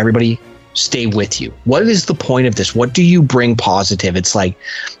neighbors, everybody stay with you? What is the point of this? What do you bring positive? It's like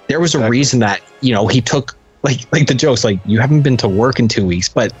there was a reason that, you know, he took like the jokes, like you haven't been to work in 2 weeks,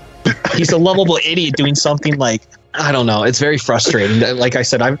 but he's a lovable idiot doing something like, I don't know. It's very frustrating. Like I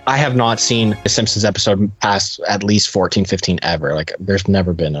said, I have not seen a Simpsons episode past at least 14, 15 ever. Like there's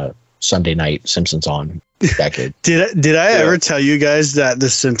never been a Sunday night Simpsons on decade. Did I ever tell you guys that the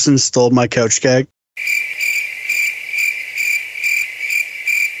Simpsons stole my couch gag?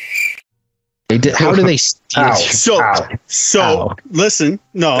 They did. How do they steal? So listen.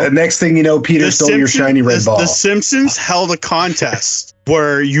 No. The next thing you know, Peter stole your shiny red ball. The Simpsons held a contest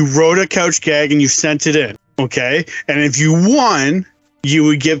where you wrote a couch gag and you sent it in. Okay. And if you won, you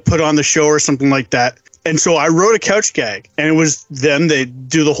would get put on the show or something like that. And so I wrote a couch gag, and it was them. They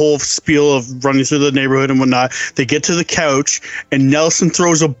do the whole spiel of running through the neighborhood and whatnot. They get to the couch, and Nelson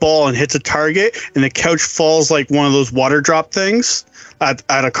throws a ball and hits a target, and the couch falls like one of those water drop things at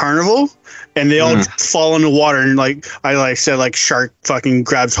a carnival. And they all fall in the water. And like I said, like Shark fucking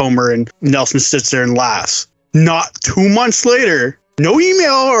grabs Homer, and Nelson sits there and laughs. Not 2 months later, no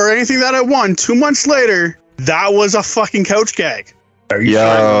email or anything that I won. 2 months later, that was a fucking couch gag.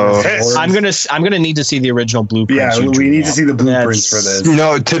 I'm gonna need to see the original blueprints. Yeah, we need to see the blueprints for this.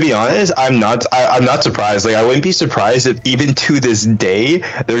 No, to be honest, I'm not surprised. Like I wouldn't be surprised if even to this day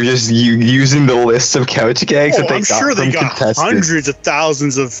they're just using the list of couch gags that they I'm got. Sure they got hundreds of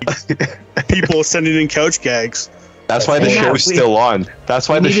thousands of people sending in couch gags. That's why the show's still on. That's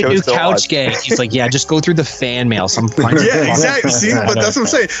why the show's still on. Couch gag. He's like, yeah, just go through the fan mail. Yeah, exactly. See, but that's what I'm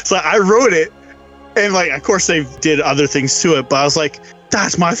saying. So I wrote it. And like, of course, they did other things to it, but I was like,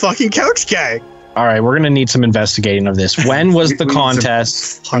 "That's my fucking couch gag." All right, we're gonna need some investigating of this. When was the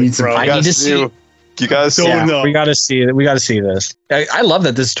contest? I need to see. You guys, we gotta see it. We gotta see this. I love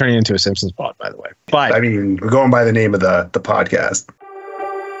that this is turning into a Simpsons pod, by the way. But I mean, we're going by the name of the podcast.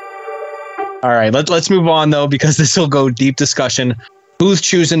 All right, let's move on though, because this will go deep discussion. Who's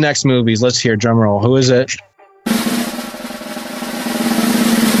choosing next movies? Let's hear drum roll. Who is it?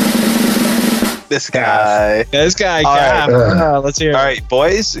 This guy. Cap. Let's hear it. All right,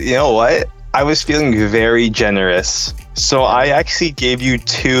 boys. You know what? I was feeling very generous, so I actually gave you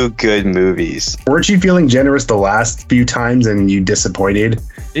 2 good movies. Weren't you feeling generous the last few times and you disappointed?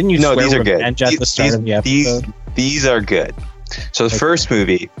 Didn't you? No, swear these are good. At the start of the episode? These are good. So the first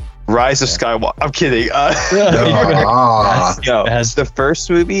movie, Rise of Skywalker. I'm kidding. The first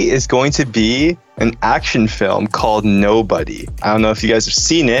movie is going to be an action film called Nobody. I don't know if you guys have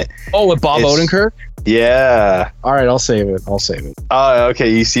seen it. Oh, with Bob Odenkirk? Yeah. All right, I'll save it. Oh, okay.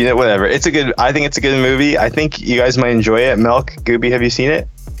 You've seen it? Whatever. I think it's a good movie. I think you guys might enjoy it. Milk, Gooby, have you seen it?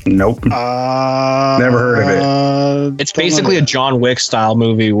 Nope. Never heard of it. It's basically a John Wick style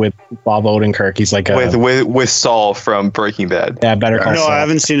movie with Bob Odenkirk. He's like with Saul from Breaking Bad. Yeah, Better Call Saul. No, I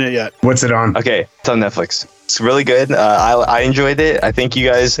haven't seen it yet. What's it on? Okay, it's on Netflix. It's really good. I enjoyed it. I think you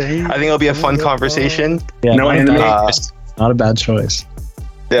guys. I think it'll be a fun conversation. Yeah, no anime. Not a bad choice.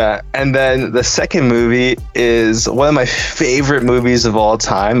 Yeah, and then the second movie is one of my favorite movies of all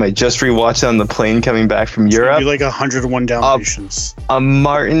time. I just rewatched it on the plane coming back from Europe. You like 101 Dalmatians. A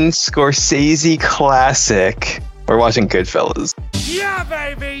Martin Scorsese classic. We're watching Goodfellas. Yeah,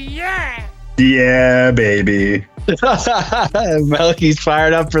 baby, yeah! Yeah, baby. Melky's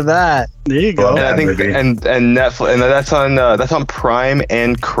fired up for that. There you go. And I think and Netflix, and that's on Prime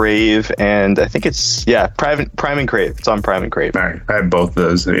and Crave, and I think it's Prime and Crave. It's on Prime and Crave. All right, I have both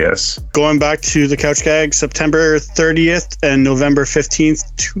those. Yes. Going back to the Couch Gag, September 30th and November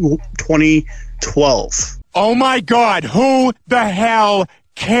 15th, 2012. Oh my God! Who the hell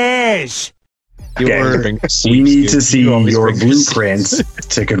cares? We need to see your blueprints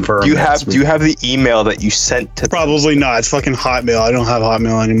to confirm. Do you have the email that you sent to? Probably not. It's fucking Hotmail. I don't have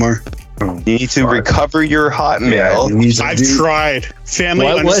Hotmail anymore. You need to recover your Hotmail. I've tried. Family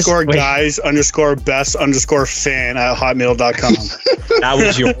 _guys _best _fan at hotmail.com. That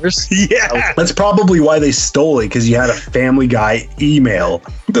was yours? Yeah. That's probably why they stole it, because you had a Family Guy email.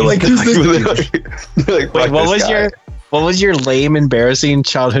 They're like, who's this? Wait, what was your lame, embarrassing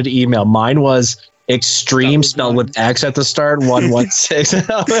childhood email? Mine was extreme spelled with X at the start, 116.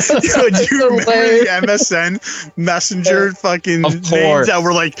 Yo, do you remember the MSN Messenger fucking names that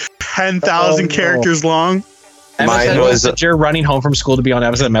were like 10,000 characters long? Mine was Messenger. Running home from school to be on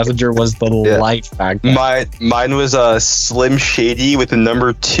MSN Messenger was the life back then. Mine was Slim Shady with the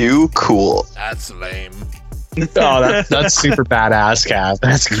number 2. Cool. That's lame. Oh, that's super badass, Cap.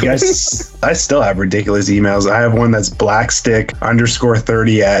 That's cool. Guys, I still have ridiculous emails. I have one that's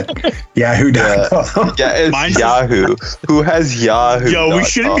blackstick_30 at yahoo.com. Yeah, it's Yahoo. Who has Yahoo? Yo, we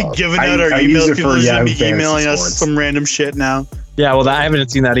shouldn't be giving out our emails. People should be emailing us some random shit now. Yeah, well, I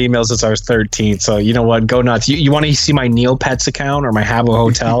haven't seen that email since I was 13. So you know what? Go nuts. You want to see my Neopets account or my Habbo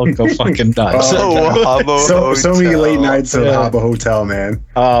Hotel? Go fucking nuts. So many late nights at Habbo Hotel, man.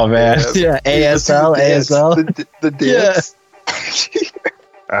 Oh man, yeah. ASL. The dance.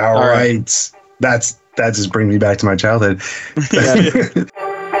 All right. That just brings me back to my childhood.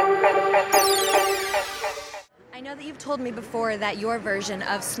 Told me before that your version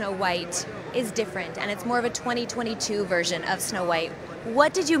of Snow White is different and it's more of a 2022 version of Snow White.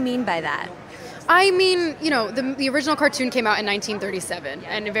 What did you mean by that? I mean, you know, the original cartoon came out in 1937,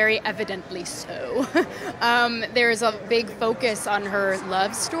 and very evidently so. There's a big focus on her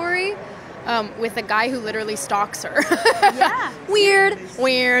love story with a guy who literally stalks her. Yeah. Weird.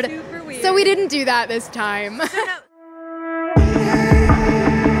 Super weird. So we didn't do that this time.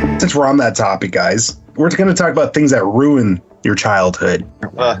 Since we're on that topic, guys, we're going to talk about things that ruin your childhood.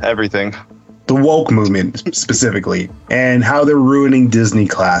 Everything. The woke movement, specifically, and how they're ruining Disney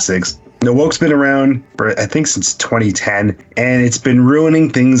classics. The woke's been around for, I think, since 2010, and it's been ruining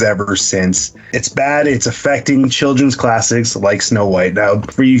things ever since. It's bad. It's affecting children's classics like Snow White. Now,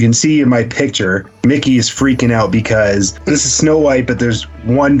 for you can see in my picture, Mickey is freaking out because this is Snow White, but there's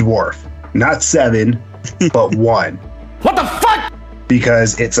one dwarf. Not 7, but 1. What the fuck?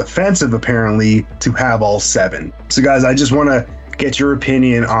 Because it's offensive, apparently, to have all 7. So, guys, I just want to get your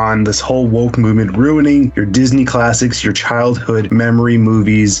opinion on this whole woke movement ruining your Disney classics, your childhood memory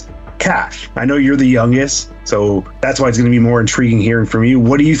movies. Cash, I know you're the youngest, so that's why it's going to be more intriguing hearing from you.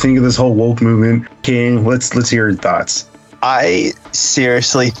 What do you think of this whole woke movement? King, let's hear your thoughts. I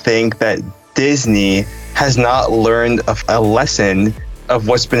seriously think that Disney has not learned a lesson of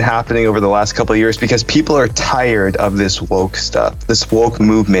what's been happening over the last couple of years because people are tired of this woke stuff, this woke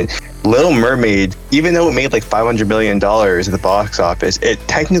movement. Little Mermaid, even though it made like $500 million at the box office, it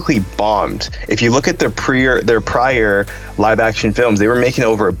technically bombed. If you look at their prior live action films, they were making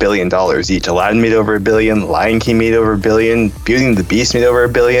over $1 billion each. Aladdin made over $1 billion, Lion King made over $1 billion, Beauty and the Beast made over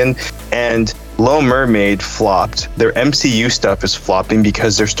 $1 billion, and Little Mermaid flopped. Their MCU stuff is flopping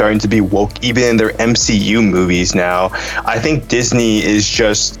because they're starting to be woke even in their MCU movies now. I think Disney is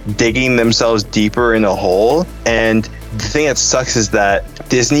just digging themselves deeper in a hole, and the thing that sucks is that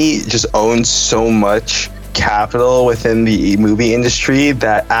Disney just owns so much capital within the movie industry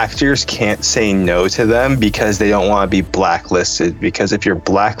that actors can't say no to them because they don't want to be blacklisted. Because if you're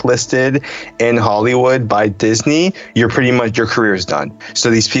blacklisted in Hollywood by Disney, you're pretty much, your career is done. So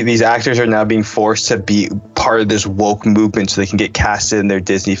these actors are now being forced to be part of this woke movement so they can get casted in their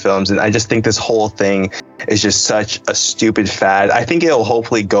Disney films. And I just think this whole thing is just such a stupid fad. I think it'll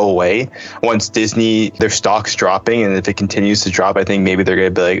hopefully go away once Disney, their stock's dropping, and if it continues to drop, I think maybe they're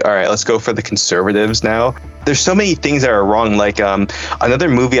going to be like, all right, let's go for the conservatives now. There's so many things that are wrong. Like another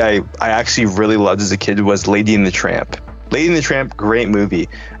movie I actually really loved as a kid was Lady and the Tramp. Lady and the Tramp, great movie.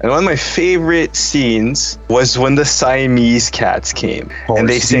 And one of my favorite scenes was when the Siamese cats came. And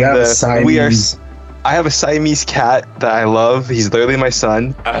they sing I have a Siamese cat that I love. He's literally my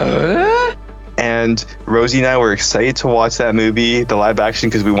son. And Rosie and I were excited to watch that movie, the live action,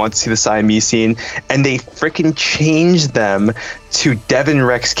 because we want to see the Siamese scene. And they freaking changed them to Devon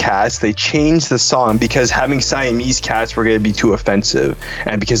Rex cats. They changed the song because having Siamese cats were going to be too offensive.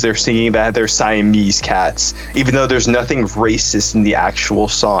 And because they're singing that they're Siamese cats, even though there's nothing racist in the actual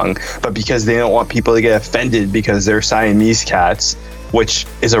song. But because they don't want people to get offended because they're Siamese cats, which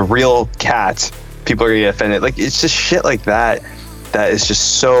is a real cat, people are going to get offended. Like, it's just shit like that that is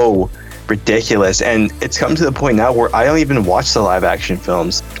just so ridiculous. And it's come to the point now where I don't even watch the live action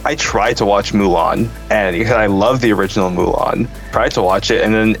films. I tried to watch Mulan, and because I love the original Mulan, tried to watch it,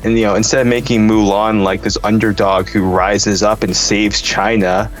 and then instead of making Mulan like this underdog who rises up and saves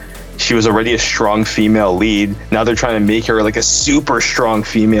China, she was already a strong female lead. Now they're trying to make her like a super strong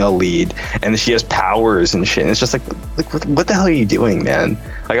female lead, and she has powers and shit. And it's just like what the hell are you doing, man?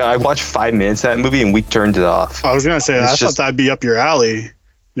 Like, I watched 5 minutes of that movie and we turned it off. I was gonna say, I thought that'd be up your alley.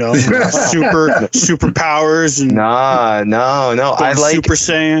 Superpowers and no. I like Super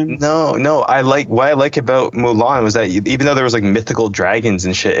Saiyan. No. I like what I like about Mulan was that even though there was like mythical dragons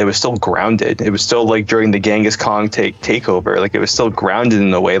and shit, it was still grounded. It was still like during the Genghis Khan takeover. Like, it was still grounded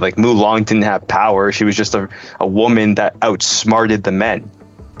in a way. Like, Mulan didn't have power. She was just a woman that outsmarted the men,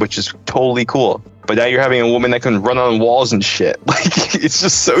 which is totally cool. But now you're having a woman that can run on walls and shit. Like, it's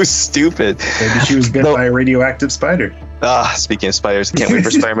just so stupid. Maybe she was bit by a radioactive spider. Speaking of spiders, I can't wait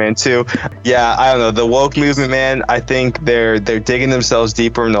for Spider-Man 2. Yeah, I don't know. The woke movement, man, I think they're digging themselves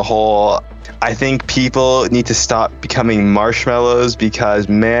deeper in the hole. I think people need to stop becoming marshmallows because,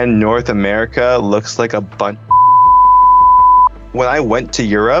 man, North America looks like a bunch. When I went to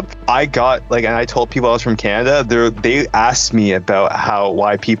Europe, I got and I told people I was from Canada. They asked me about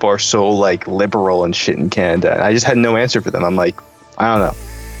why people are so like liberal and shit in Canada, and I just had no answer for them. I'm like, I don't know.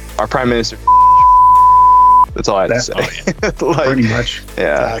 Our Prime Minister. That's all I had to say. Pretty much.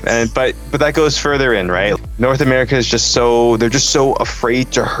 Yeah, but that goes further in, right? North America is just they're just so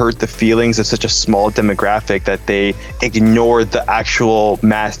afraid to hurt the feelings of such a small demographic that they ignore the actual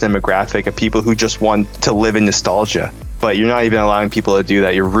mass demographic of people who just want to live in nostalgia. But you're not even allowing people to do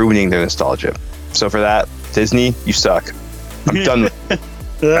that. You're ruining their nostalgia. So for that, Disney, you suck. I'm done with it.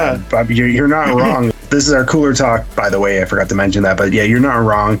 Bob, you're not wrong. This is our cooler talk, by the way. I forgot to mention that. But yeah, you're not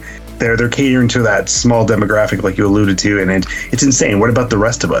wrong. They're catering to that small demographic like you alluded to, and it's insane. What about the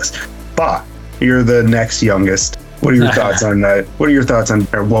rest of us? Bah, you're the next youngest. What are your thoughts on that? What are your thoughts on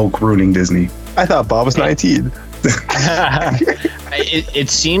woke ruining Disney? I thought Bob was 19. It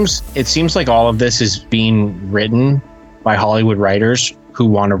seems like all of this is being written by Hollywood writers who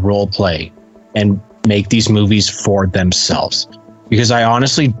want to role play and make these movies for themselves. Because I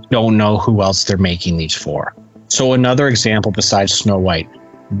honestly don't know who else they're making these for. So another example besides Snow White,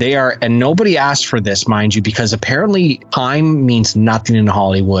 they are, and nobody asked for this, mind you, because apparently time means nothing in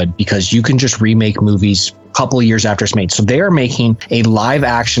Hollywood because you can just remake movies a couple of years after it's made. So they are making a live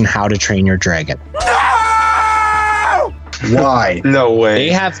action How to Train Your Dragon. No! Why? No way.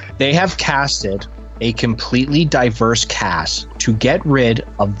 They have casted a completely diverse cast to get rid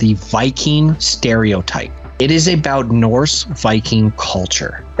of the Viking stereotype. It is about Norse Viking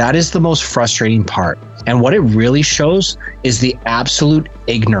culture. That is the most frustrating part. And what it really shows is the absolute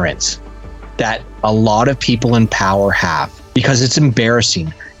ignorance that a lot of people in power have, because it's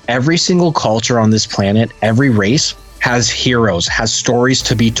embarrassing. Every single culture on this planet, every race has heroes, has stories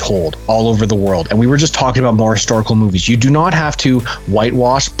to be told all over the world. And we were just talking about more historical movies. You do not have to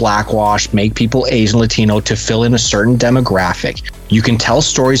whitewash, blackwash, make people Asian, Latino to fill in a certain demographic. You can tell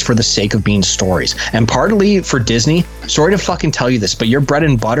stories for the sake of being stories. And partly for Disney, sorry to fucking tell you this, but your bread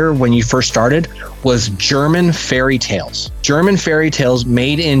and butter when you first started was German fairy tales. German fairy tales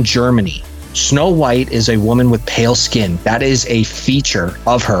made in Germany. Snow White is a woman with pale skin. That is a feature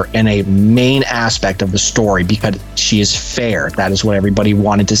of her and a main aspect of the story because she is fair. That is what everybody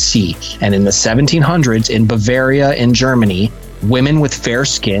wanted to see. And in the 1700s in Bavaria, in Germany, women with fair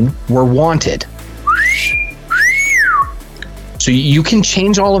skin were wanted. So you can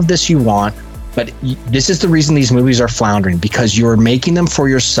change all of this you want, but this is the reason these movies are floundering, because you're making them for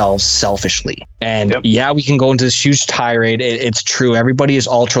yourselves selfishly. And yeah, we can go into this huge tirade. It's true. Everybody is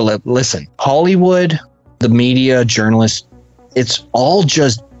ultra. Listen, Hollywood, the media, journalists, it's all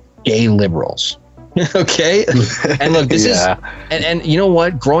just gay liberals. Okay. And look, this is, and you know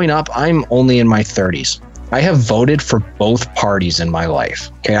what? Growing up, I'm only in my 30s. I have voted for both parties in my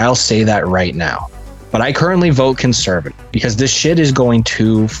life. Okay. I'll say that right now. But I currently vote conservative because this shit is going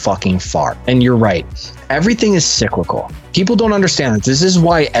too fucking far. And you're right. Everything is cyclical. People don't understand that. This is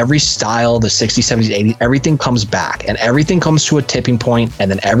why every style, the 60s, 70s, 80s, everything comes back and everything comes to a tipping point and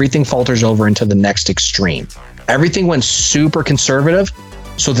then everything falters over into the next extreme. Everything went super conservative,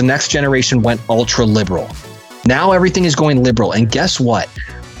 so the next generation went ultra liberal. Now everything is going liberal. And guess what?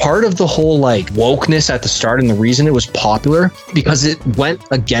 Part of the whole like wokeness at the start and the reason it was popular because it went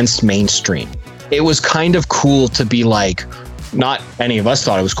against mainstream. It was kind of cool to be like, not any of us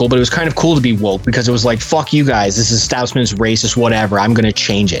thought it was cool, but it was kind of cool to be woke because it was like, fuck you guys, this establishment's racist, whatever, I'm going to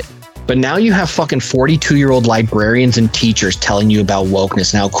change it. But now you have fucking 42-year-old librarians and teachers telling you about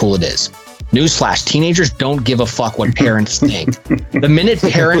wokeness and how cool it is. Newsflash, teenagers don't give a fuck what parents think. The minute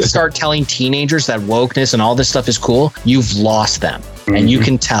parents start telling teenagers that wokeness and all this stuff is cool, you've lost them. And you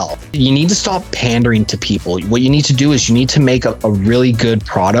can tell. You need to stop pandering to people. What you need to do is you need to make a really good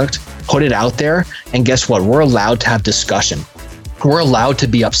product, put it out there, and guess what? We're allowed to have discussion. We're allowed to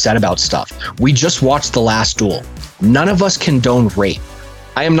be upset about stuff. We just watched The Last Duel. None of us condone rape.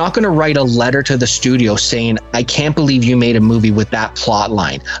 I am not going to write a letter to the studio saying, I can't believe you made a movie with that plot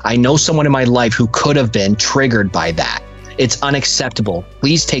line. I know someone in my life who could have been triggered by that. It's unacceptable.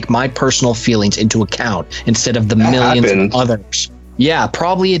 Please take my personal feelings into account instead of the millions of others. Yeah,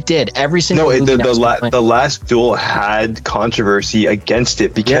 probably it did. Every single the Last Duel had controversy against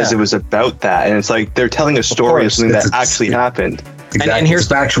it because it was about that. And it's like they're telling a story of something that actually happened. Exactly. And here's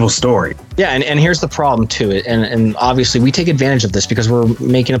the actual story. Yeah, and here's the problem too. And obviously we take advantage of this because we're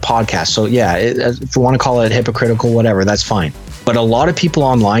making a podcast. So yeah, if you want to call it hypocritical, whatever, that's fine. But a lot of people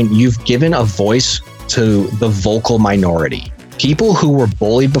online, you've given a voice to the vocal minority. People who were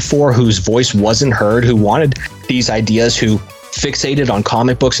bullied before, whose voice wasn't heard, who wanted these ideas, who fixated on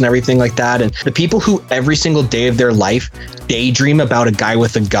comic books and everything like that. And the people who every single day of their life daydream about a guy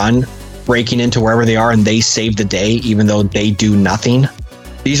with a gun breaking into wherever they are and they save the day even though they do nothing.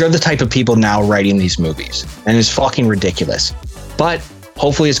 These are the type of people now writing these movies, and it's fucking ridiculous. But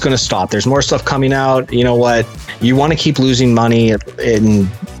hopefully it's going to stop. There's more stuff coming out. You know what? You want to keep losing money in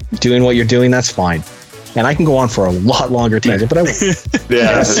doing what you're doing, that's fine. And I can go on for a lot longer tangent, but I won't.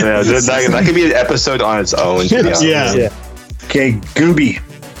 That could be an episode on its own. Yeah. Okay, Gooby,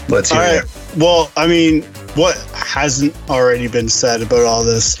 let's hear it. Well, I mean, what hasn't already been said about all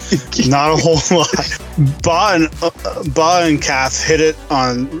this? Not a whole lot. Ba and Kath hit it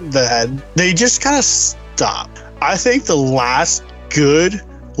on the head. They just gotta stop. I think the last good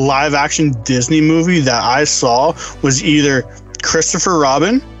live action Disney movie that I saw was either Christopher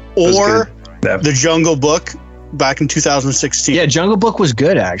Robin or The Jungle Book back in 2016. Yeah, Jungle Book was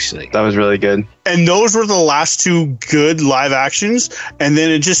good, actually. That was really good. And those were the last two good live actions. And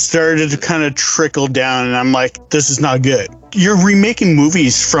then it just started to kind of trickle down. And I'm like, this is not good. You're remaking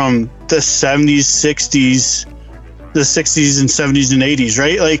movies from the 70s, 60s, the 60s and 70s and 80s,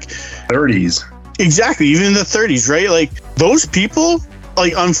 right? Like 30s. Exactly. Even the 30s, right? Like those people,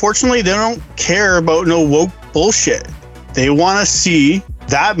 like, unfortunately, they don't care about no woke bullshit. They want to see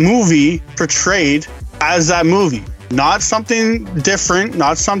that movie portrayed as that movie, not something different,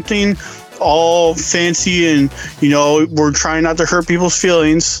 not something all fancy and, you know, we're trying not to hurt people's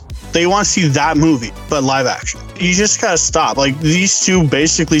feelings. They want to see that movie, but live action. You just gotta stop. Like, these two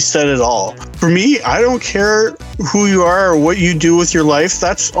basically said it all. For me, I don't care who you are or what you do with your life.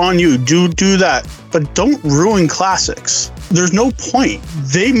 That's on you. Do that, but don't ruin classics. There's no point.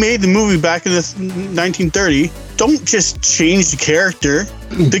 They made the movie back in the 1930. Don't just change the character.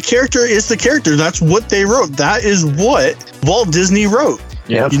 The character is the character. That's what they wrote. That is what Walt Disney wrote.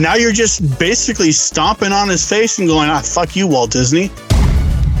 Yeah. Now you're just basically stomping on his face and going, fuck you, Walt Disney.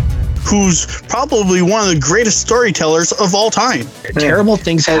 Who's probably one of the greatest storytellers of all time. Terrible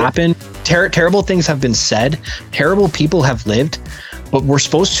things happen. Terrible things have been said. Terrible people have lived. But we're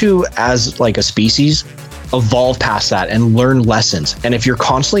supposed to, as like a species, evolve past that and learn lessons. And if you're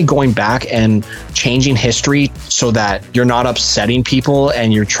constantly going back and changing history so that you're not upsetting people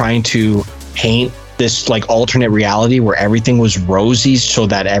and you're trying to paint this like alternate reality where everything was rosy so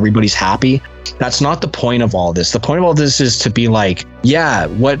that everybody's happy, that's not the point of all this. The point of all this is to be like, yeah,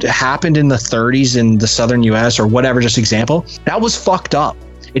 what happened in the 30s in the southern US or whatever, just example, that was fucked up.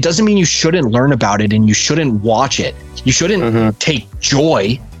 It doesn't mean you shouldn't learn about it and you shouldn't watch it. You shouldn't take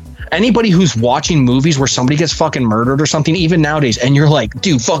joy. Anybody who's watching movies where somebody gets fucking murdered or something, even nowadays, and you're like,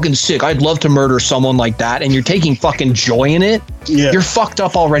 dude, fucking sick, I'd love to murder someone like that, and you're taking fucking joy in it, you're fucked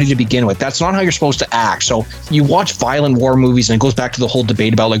up already to begin with. That's not how you're supposed to act. So you watch violent war movies, and it goes back to the whole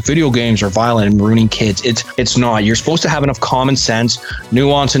debate about like video games are violent and ruining kids. It's not. You're supposed to have enough common sense,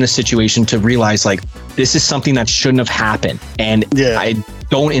 nuance in a situation to realize like this is something that shouldn't have happened. And I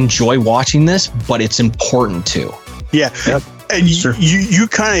don't enjoy watching this, but it's important to. Yeah. Yep. And you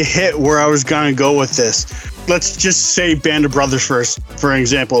kind of hit where I was going to go with this. Let's just say Band of Brothers first, for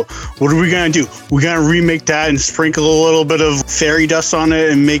example. What are we going to do? We're going to remake that and sprinkle a little bit of fairy dust on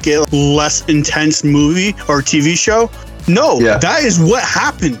it and make it less intense movie or TV show? No, that is what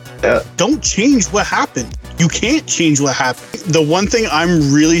happened. Don't change what happened. You can't change what happened. The one thing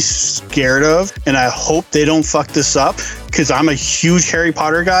I'm really scared of, and I hope they don't fuck this up, because I'm a huge Harry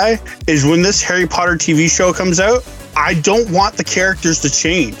Potter guy, is when this Harry Potter TV show comes out, I don't want the characters to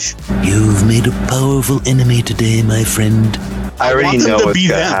change. You've made a powerful enemy today, my friend. I already know what's going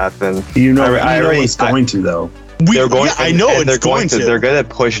to happen. You know it's going to, though. They're going to. They're going to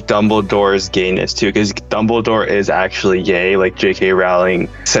push Dumbledore's gayness too, because Dumbledore is actually gay. Like J.K. Rowling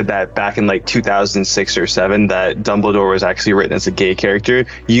said that back in like 2006 or 7, that Dumbledore was actually written as a gay character.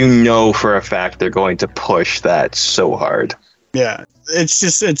 You know for a fact they're going to push that so hard. Yeah,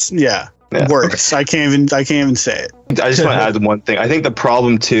 words. I can't even say it. I just want to add one thing. I think the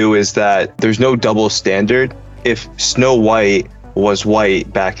problem too is that there's no double standard. If Snow White was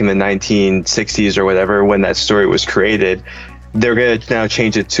white back in the 1960s or whatever when that story was created, they're going to now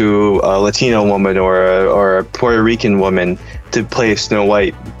change it to a Latino woman or a Puerto Rican woman to play Snow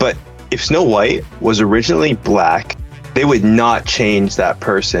White. But if Snow White was originally black, they would not change that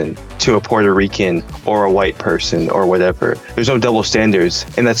person to a Puerto Rican or a white person or whatever. There's no double standards.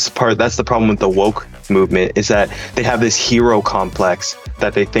 And that's the problem with the woke movement, is that they have this hero complex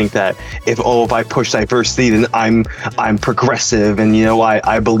that they think that if I push diversity, then I'm progressive and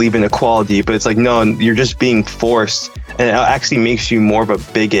I believe in equality. But it's like, no, you're just being forced, and it actually makes you more of a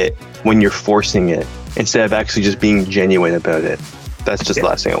bigot when you're forcing it instead of actually just being genuine about it. That's just the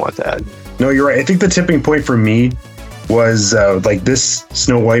last thing I want to add. No, you're right. I think the tipping point for me was like this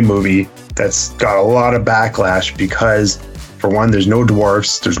Snow White movie that's got a lot of backlash because, for one, there's no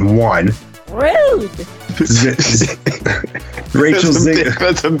dwarfs. There's one. Rude. Rachel Zegler.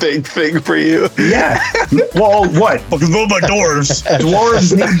 That's a big thing for you. Yeah. Well, what? Because go by dwarves.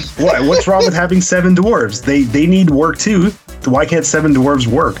 Dwarves need what? What's wrong with having 7 dwarves? They need work too. Why can't 7 dwarves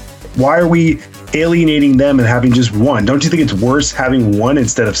work? Why are we alienating them and having just one? Don't you think it's worse having 1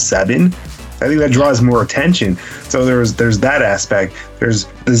 instead of 7? I think that draws more attention. So there's that aspect. There's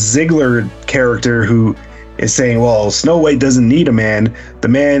the Ziegler character who is saying, well, Snow White doesn't need a man. The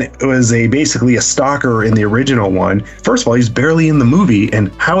man was basically a stalker in the original one. First of all, he's barely in the movie.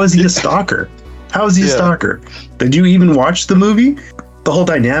 And how is he a stalker? How is he a stalker? Did you even watch the movie? The whole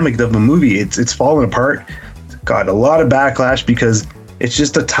dynamic of the movie, it's fallen apart. Got a lot of backlash because it's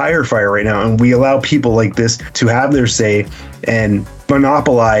just a tire fire right now. And we allow people like this to have their say and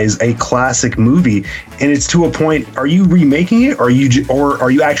monopolize a classic movie. And it's to a point, are you remaking it or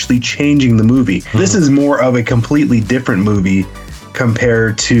are you actually changing the movie? This is more of a completely different movie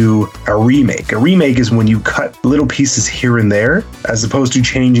compared to a remake. A remake is when you cut little pieces here and there as opposed to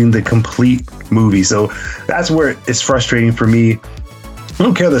changing the complete movie. So that's where it's frustrating for me. I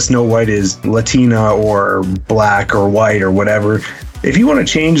don't care that Snow White is Latina or black or white or whatever. If you want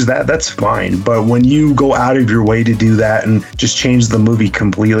to change that, that's fine. But when you go out of your way to do that and just change the movie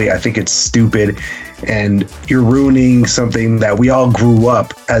completely, I think it's stupid. And you're ruining something that we all grew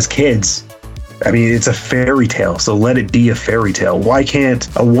up as kids. I mean, it's a fairy tale, so let it be a fairy tale. Why can't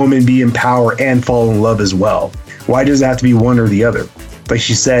a woman be in power and fall in love as well? Why does it have to be one or the other? Like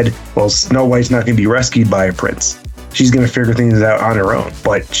she said, well, Snow White's not going to be rescued by a prince. she's going to figure things out on her own.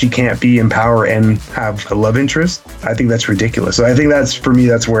 But she can't be in power and have a love interest. I think that's ridiculous. So I think that's, for me,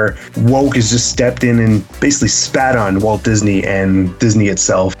 that's where woke has just stepped in and basically spat on Walt Disney and Disney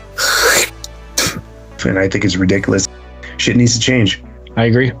itself. And I think it's ridiculous. Shit needs to change. I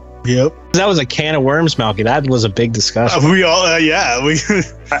agree. Yep. That was a can of worms, Malky. That was a big discussion. We all,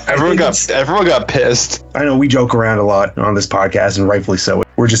 everyone got pissed. I know we joke around a lot on this podcast, and rightfully so.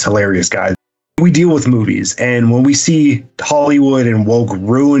 We're just hilarious guys. We deal with movies, and when we see Hollywood and woke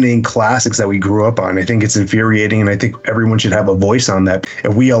ruining classics that we grew up on, I think it's infuriating, and I think everyone should have a voice on that.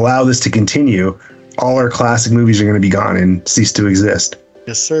 If we allow this to continue, all our classic movies are going to be gone and cease to exist.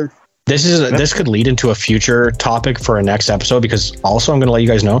 Yes, sir. This could lead into a future topic for a next episode, because also I'm going to let you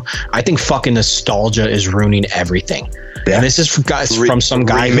guys know, I think fucking nostalgia is ruining everything. Yeah. And this is from some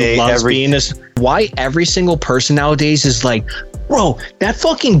guy who loves being this. Why every single person nowadays is like, bro, that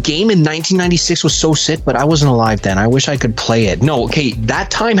fucking game in 1996 was so sick, but I wasn't alive then. I wish I could play it. No, okay, that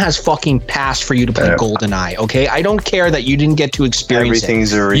time has fucking passed for you to play GoldenEye, okay? I don't care that you didn't get to experience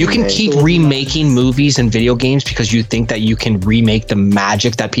it. You can keep remaking movies and video games because you think that you can remake the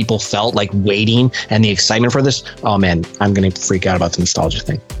magic that people felt, like waiting and the excitement for this. Oh man, I'm gonna freak out about the nostalgia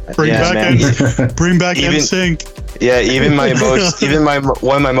thing. Bring back NSYNC. Yeah, even one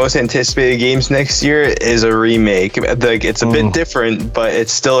of my most anticipated games next year is a remake. Like, it's a bit different, but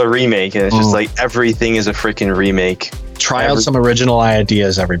it's still a remake, and it's just like everything is a freaking remake. Try out some original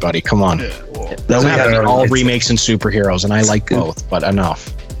ideas, everybody. Come on. Doesn't have to be all remakes and superheroes, and I like both, but enough.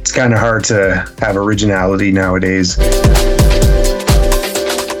 It's kind of hard to have originality nowadays.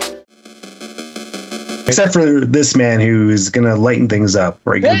 Except for this man who is going to lighten things up,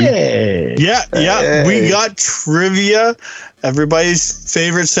 right? Hey. Yeah. We got trivia. Everybody's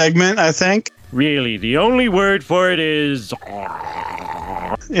favorite segment, I think. Really, the only word for it is...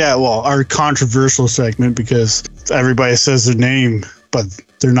 Yeah, well, our controversial segment, because everybody says their name, but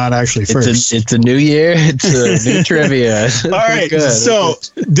they're not actually first. It's a new year. It's a new trivia. All right, so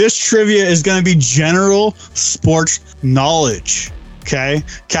this trivia is going to be general sports knowledge. Okay,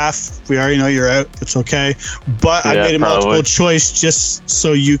 Calf, we already know you're out. It's okay. But I made a multiple choice just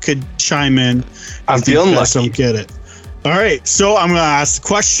so you could chime in. I'm feeling lucky. Don't get it. All right, so I'm going to ask the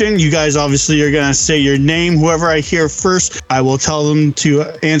question. You guys obviously are going to say your name. Whoever I hear first, I will tell them to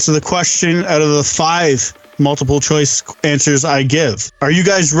answer the question out of the 5 multiple choice answers I give. Are you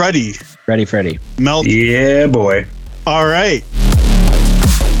guys ready? Ready, Freddy. Melt. Yeah, boy. All right.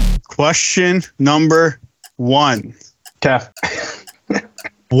 Question number 1. Calf.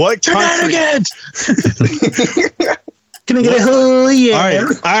 What country? Can I get a hell yeah?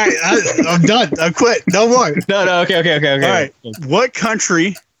 All right. I'm done. I quit. No more. No. Okay. All right. What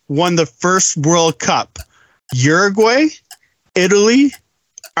country won the first World Cup? Uruguay, Italy,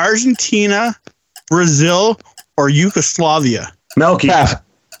 Argentina, Brazil, or Yugoslavia? Melky. Calf.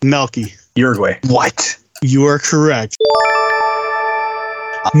 Melky. Uruguay. What? You are correct.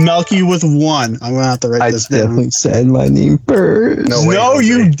 Melky with 1. I'm gonna have to write this down. I definitely said my name first. No,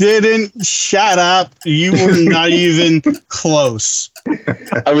 you didn't. Shut up. You were not even close.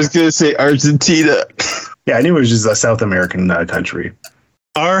 I was gonna say Argentina. Yeah, I knew it was just a South American country.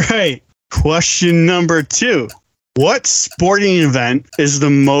 All right. Question number 2. What sporting event is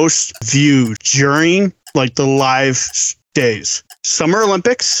the most viewed during like the live days? Summer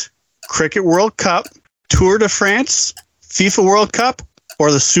Olympics, Cricket World Cup, Tour de France, FIFA World Cup,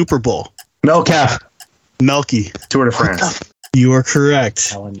 or the Super Bowl? Melky. Tour de France. You are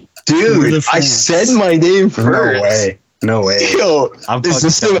correct. Dude, I said my name first. No way. Yo, is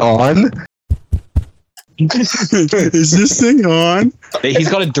this thing on? Is this thing on? He's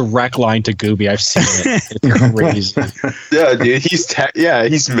got a direct line to Gooby. I've seen it. It's crazy. Yeah, dude. He's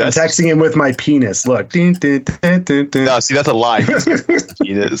texting him with my penis. Look. No, see, that's a lie.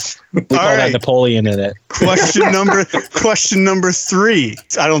 Penis. We call that Napoleon in it. Question number 3.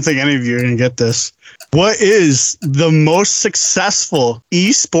 I don't think any of you are going to get this. What is the most successful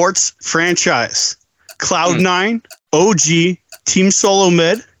esports franchise? Cloud9, OG, Team Solo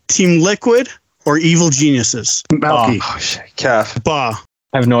Mid, Team Liquid, or Evil Geniuses? Melky. Oh, shit. Calf. Bah.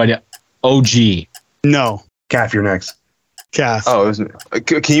 I have no idea. OG. No. Calf, you're next. Calf. Oh,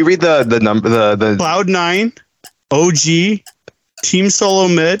 can you read the number? The Cloud9, OG, Team Solo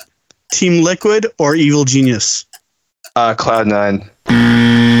Mid, Team Liquid, or Evil Genius? Cloud9.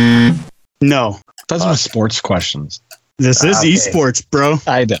 No. Those are sports questions. This is esports, bro.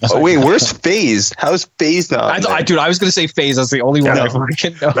 I know. Oh, wait, where's FaZe? How's FaZe not? Dude, I was going to say FaZe. That's the only one I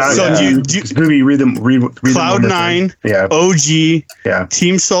can know. So do you read them? Read Cloud9, OG,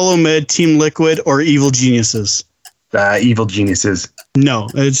 Team Solo Mid, Team Liquid, or Evil Geniuses? Evil Geniuses. No,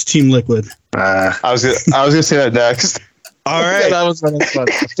 it's Team Liquid. I was gonna say that next. All right. That was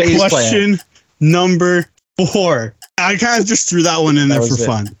Question number 4. I kind of just threw that one in there for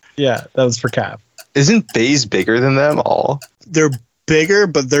fun. Yeah, that was for Cap. Isn't Bays bigger than them all? They're bigger,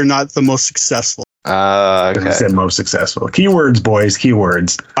 but they're not the most successful. Okay. I said most successful. Keywords, boys.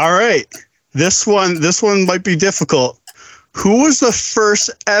 Keywords. All right. This one might be difficult. Who was the first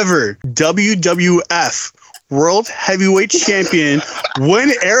ever WWF World Heavyweight Champion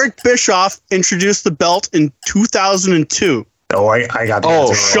when Eric Bischoff introduced the belt in 2002? Oh, I got the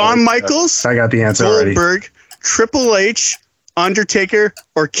answer. Shawn Michaels. I got the answer Goldberg, already. Triple H, Undertaker,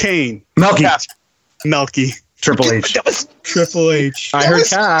 or Kane? Melky. Triple H. Triple H. I heard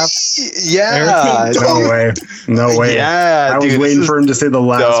Cap. Yeah. No way. Yeah, I was waiting for him to say the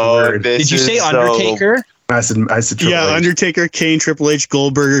last word. Did you say Undertaker? I said Triple H. Undertaker, Kane, Triple H,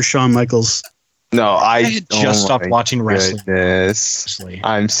 Goldberg, or Shawn Michaels. No, I had just stopped watching wrestling.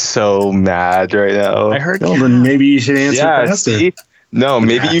 I'm so mad right now. I heard. Well, then maybe you should answer faster. See? No,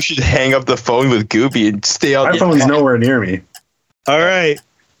 maybe you should hang up the phone with Gooby and stay on. My phone's nowhere near me. All right.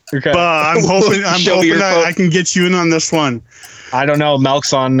 Okay. I'm hoping I can get you in on this one. I don't know.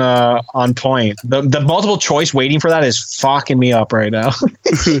 Melk's on point. The multiple choice waiting for that is fucking me up right now.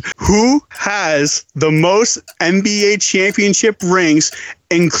 Who has the most NBA championship rings,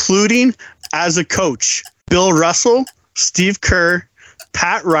 including as a coach? Bill Russell, Steve Kerr,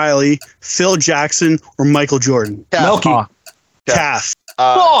 Pat Riley, Phil Jackson, or Michael Jordan? Melky. Calf.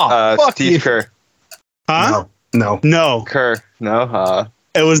 Steve Kerr. Huh? No. Kerr. No.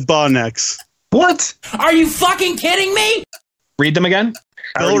 It was Bonnex. What? Are you fucking kidding me? Read them again.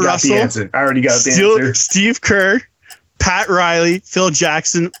 Bill Russell. I already got the answer. Steve Kerr, Pat Riley, Phil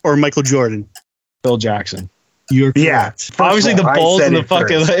Jackson, or Michael Jordan? Phil Jackson. You're correct. Yeah. Obviously the Bulls and the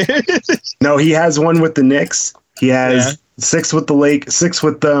fucking. No, he has one with the Knicks. He has 6 with the 6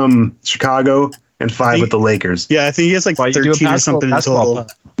 with Chicago, and 5 with the Lakers. Yeah, I think he has like 13 or something in total.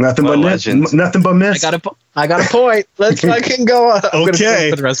 Nothing but miss. I got a point. Let's fucking go.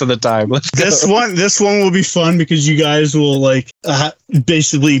 Okay. For the rest of the time. Let's go. This one will be fun because you guys will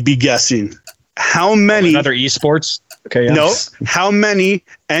basically be guessing. How many another esports? Okay. Yeah. No. How many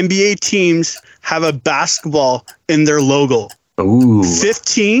NBA teams have a basketball in their logo? Ooh.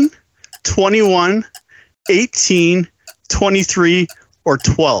 15, 21, 18, 23, or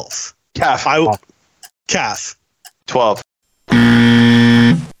 12? Calf. 12.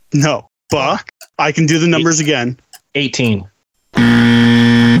 No. Buck. I can do the numbers again. 18.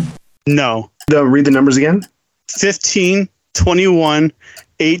 No. Read the numbers again. 15, 21,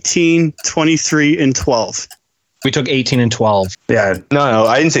 18, 23, and 12. We took 18 and 12. Yeah. No,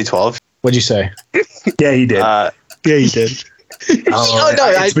 I didn't say 12. What'd you say? Yeah, he did. Yeah, you did. That's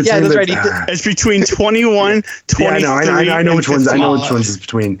right. It's between 21, 23. Yeah, I know which ones. I know which ones it's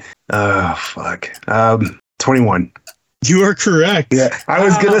between. Oh, fuck. 21. You are correct. Yeah, I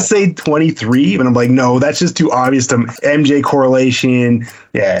was gonna say 23, but I'm like, no, that's just too obvious to MJ correlation.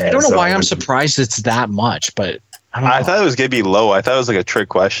 Yeah, I don't know why I'm surprised it's that much, but I thought it was gonna be low. I thought it was like a trick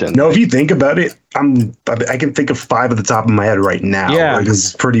question. No, if you think about it, I can think of 5 at the top of my head right now. Yeah,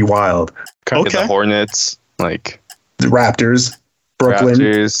 it's pretty wild. Okay. The Hornets, like the Raptors, Brooklyn,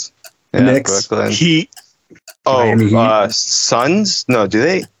 Knicks, Brooklyn. Heat. Oh, Suns? No, do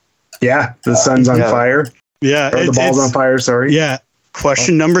they? Yeah, the Suns on fire. Yeah, the ball's on fire. Sorry. Yeah.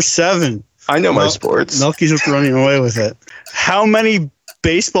 Question number 7. I know my sports. Melky's just running away with it. How many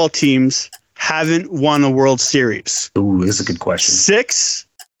baseball teams haven't won a World Series? Ooh, this is a good question. 6,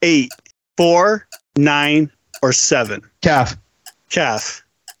 8, 4, 9, or 7? Calf.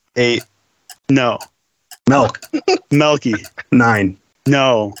 8. No. Melky. 9.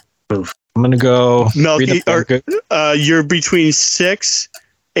 No. Oof. I'm gonna go. Melky. You're between 6,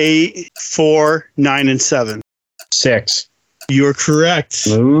 8, 4, 9, and 7. 6. You're correct.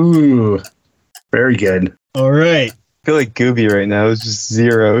 Ooh, very good. All right. I feel like Gooby right now is just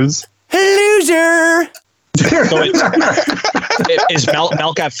zeros. Loser. So is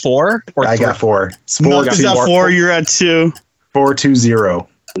Melk at 4? Or I got 4. Melk is at 4. You're at 2. 4, 2, 0.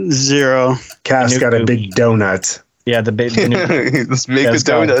 0. Cass got a big donut. Yeah, the big. Let's make the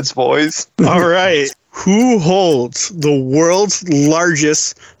donuts, boys. All right. Who holds the world's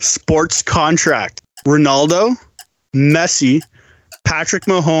largest sports contract? Ronaldo, Messi, Patrick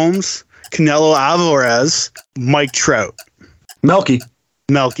Mahomes, Canelo Alvarez, Mike Trout. Melky.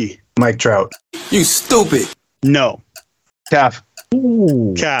 Mike Trout. You stupid. No. Calf.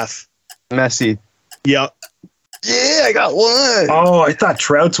 Ooh. Calf. Messi. Yep. Yeah, I got one. Oh, I thought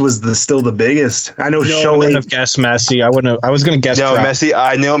Trout's was still the biggest. I know. I wouldn't have guessed Messi. I was going to guess. No, Trout. Messi.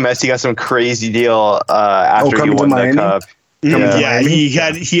 I know Messi got some crazy deal after he won the cup. Yeah, he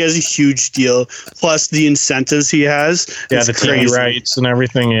has a huge deal. Plus the incentives he has. Yeah, the TV rights and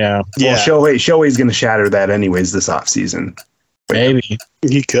everything. Yeah. Well, Shohei's going to shatter that anyways this offseason. Maybe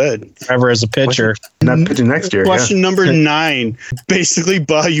he could. Ever as a pitcher. Not pitching next year. Question number 9. Basically,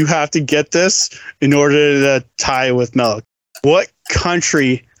 Bob, you have to get this in order to tie with Milk. What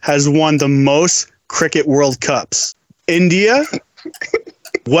country has won the most cricket World Cups? India,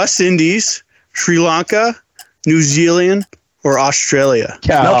 West Indies, Sri Lanka, New Zealand, or Australia?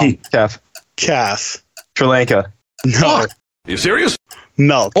 Calf. Sri Lanka. No. Are you serious?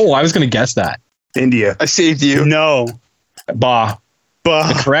 Milk. Oh, I was going to guess that. India. I saved you. No. Bah.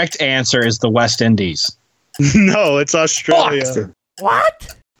 The correct answer is the West Indies. No, it's Australia.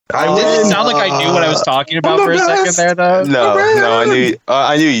 What? Didn't it sound like I knew what I was talking about for a second there, though? No,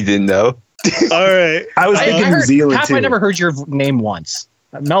 I knew you didn't know. All right. I was thinking New Zealand, Cap, too. I never heard your name once.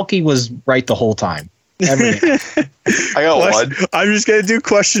 Melky was right the whole time. I got one. I'm just going to do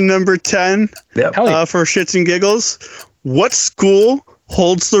question number 10 for shits and giggles. What school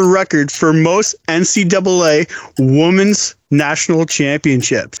holds the record for most NCAA women's national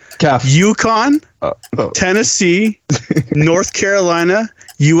championships? UConn, Tennessee, North Carolina,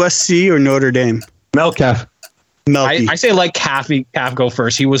 USC, or Notre Dame? Melky. I say let Calf go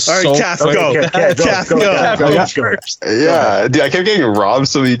first. He was all right, so Calf, quick. go. Calf, go first. Yeah, dude, I kept getting robbed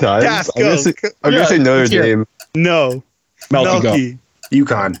so many times. Calf, I'm gonna say Notre Dame. No. Melky.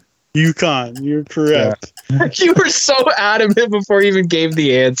 UConn. You're correct. Yeah. You were so adamant before you even gave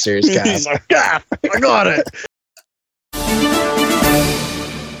the answers, Calf. He's like, I got it.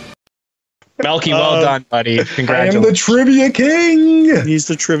 Melky, well done, buddy. Congratulations. I am the trivia king. He's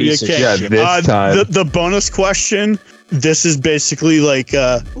the trivia king. Yeah, this time. The bonus question, this is basically like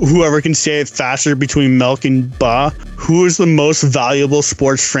whoever can say it faster between Milk and Ba. Who is the most valuable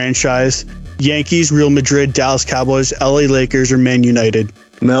sports franchise? Yankees, Real Madrid, Dallas Cowboys, LA Lakers, or Man United?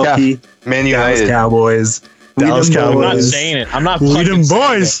 Melky. Man Dallas United. Cowboys. Dallas Cowboys. I'm not saying it. I'm not Weed 'em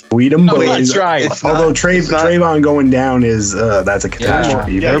boys. Weed 'em I'm not boys. trying. Although Trayvon going down is that's a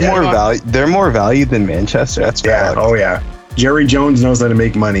catastrophe. They're more valued than Manchester. That's bad. Oh yeah. Jerry Jones knows how to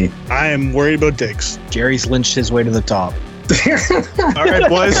make money. I am worried about dicks. Jerry's lynched his way to the top. All right,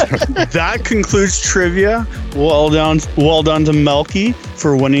 boys. That concludes trivia. Well done to Melky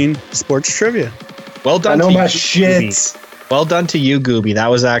for winning sports trivia. Well done. I know to my you, shits. Well done to you, Gooby. That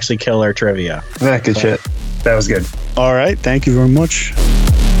was actually killer trivia. Yeah, good shit. That was good. All right. Thank you very much.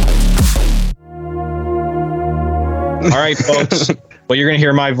 All right, folks. Well, you're going to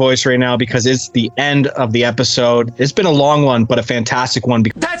hear my voice right now because it's the end of the episode. It's been a long one, but a fantastic one.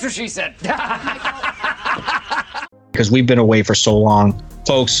 That's what she said. Because we've been away for so long.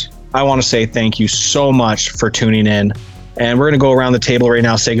 Folks, I want to say thank you so much for tuning in. And we're going to go around the table right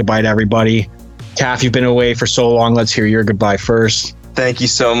now, say goodbye to everybody. Calf, you've been away for so long. Let's hear your goodbye first. Thank you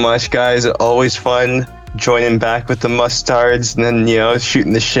so much, guys. Always fun joining back with the mustards and then,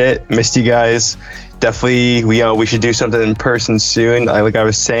 shooting the shit. Missed you guys. Definitely, we should do something in person soon. Like I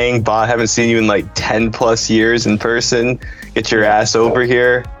was saying, Ba, I haven't seen you in like 10 plus years in person. Get your ass over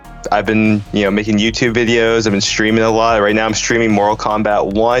here. I've been, making YouTube videos. I've been streaming a lot. Right now, I'm streaming Mortal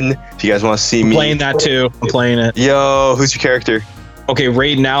Kombat 1. If you guys want to see me. Playing that too. I'm playing it. Yo, who's your character? Okay,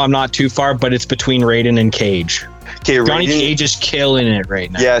 Raiden now. I'm not too far, but it's between Raiden and Cage. Okay, Johnny Cage is killing it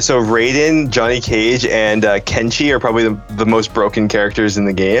right now. Yeah, so Raiden, Johnny Cage, and Kenshi are probably the most broken characters in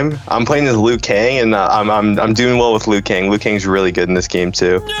the game. I'm playing as Liu Kang, and I'm doing well with Liu Kang. Liu Kang's really good in this game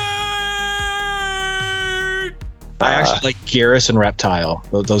too. I actually like Geras and Reptile.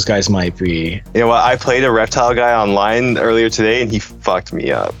 Those guys might be. You know what? I played a Reptile guy online earlier today, and he fucked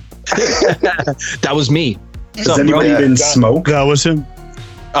me up. That was me. Has anybody been Smoke? That was him.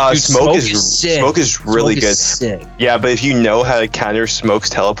 Dude, Smoke is sick. Smoke is really Smoke good. is sick. Yeah, but if you know how to counter Smoke's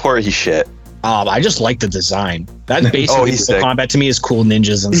teleport, he's shit. I just like the design. That basically he's sick. combat to me is cool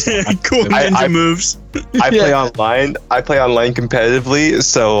ninjas and stuff. Cool ninja moves. I play online. I play online competitively.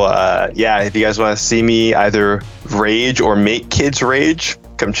 So if you guys want to see me either rage or make kids rage,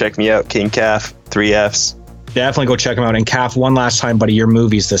 come check me out. King Calf, 3 Fs. Definitely go check them out. And Calf, one last time, buddy, your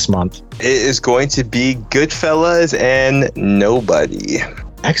movies this month. It is going to be Goodfellas and Nobody.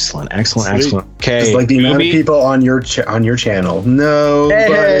 Excellent. Okay. Just like the amount of people on your channel.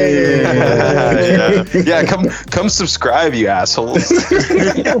 Nobody. Yeah, come subscribe, you assholes.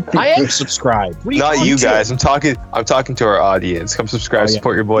 I am subscribed. Not you guys. I'm talking to our audience. Come subscribe,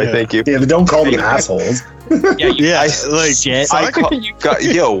 support your boy. Thank you. Yeah, but don't call them assholes. Shit.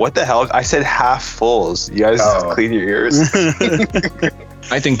 Yo, what the hell? I said half fulls. You guys clean your ears.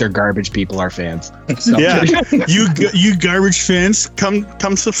 I think they're garbage people, our fans. So. Yeah, you garbage fans, come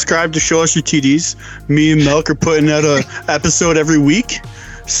subscribe to Show Us Your TDs. Me and Milk are putting out a episode every week.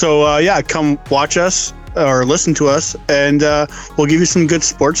 So yeah, come watch us or listen to us, and we'll give you some good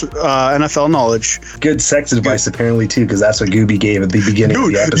sports NFL knowledge. Good sex advice apparently too, because that's what Gooby gave at the beginning of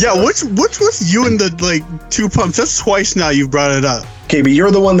the episode. Yeah, what's with you and the like 2 pumps? That's twice now you've brought it up. Okay, but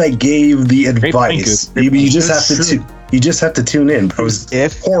you're the one that gave the advice. You just have to. You just have to tune in. I was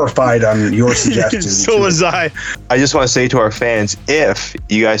horrified on your suggestions. So was I. I just want to say to our fans, if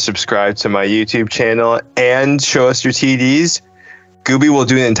you guys subscribe to my YouTube channel and Show Us Your TDs, Gooby will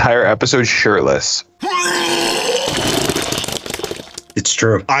do an entire episode shirtless. It's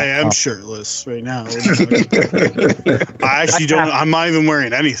true. I am shirtless right now. I actually don't. I'm not even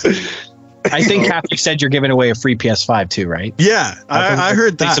wearing anything. I think Kathy said you're giving away a free PS5 too, right? Yeah, I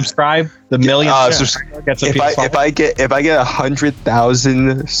heard that. Subscribe the million. Gets a PS5. If I get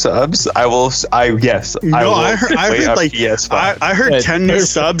 100,000 subs, I will. I heard like PS5. I heard 10 new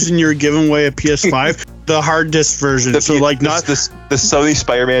subs and you're giving away a PS5, the hard disk version. So like not the Sony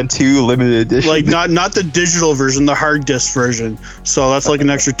Spider-Man 2 limited edition. Like not the digital version, the hard disk version. So that's like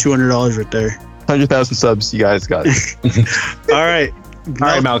an extra $200 right there. 100,000 subs, you guys got it. All right,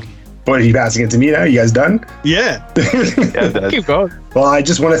 Malky. What, are you passing it to me now? You guys done? Yeah. Keep going. Well, I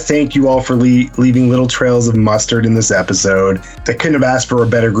just want to thank you all for leaving little trails of mustard in this episode. I couldn't have asked for a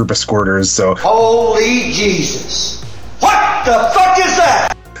better group of squirters, so... Holy Jesus! What the fuck is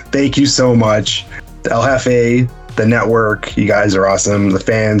that? Thank you so much. The El Jefe, the network, you guys are awesome. The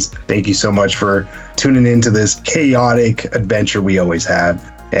fans, thank you so much for tuning into this chaotic adventure we always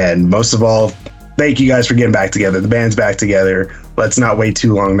have. And most of all, thank you guys for getting back together. The band's back together. Let's not wait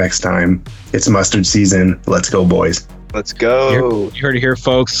too long next time. It's mustard season. Let's go, boys. Let's go. You heard it here,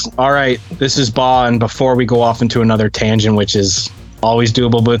 folks. All right, this is Ba, and before we go off into another tangent, which is always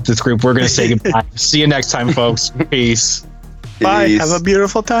doable with this group, we're going to say goodbye. See you next time, folks. Peace. Bye. Have a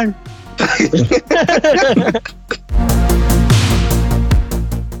beautiful time.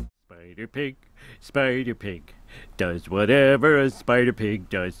 Spider Pig does whatever a spider pig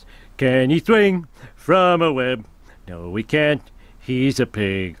does. Can he swing from a web? No, he can't. He's a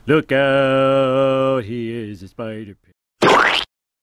pig. Look out, he is a spider pig.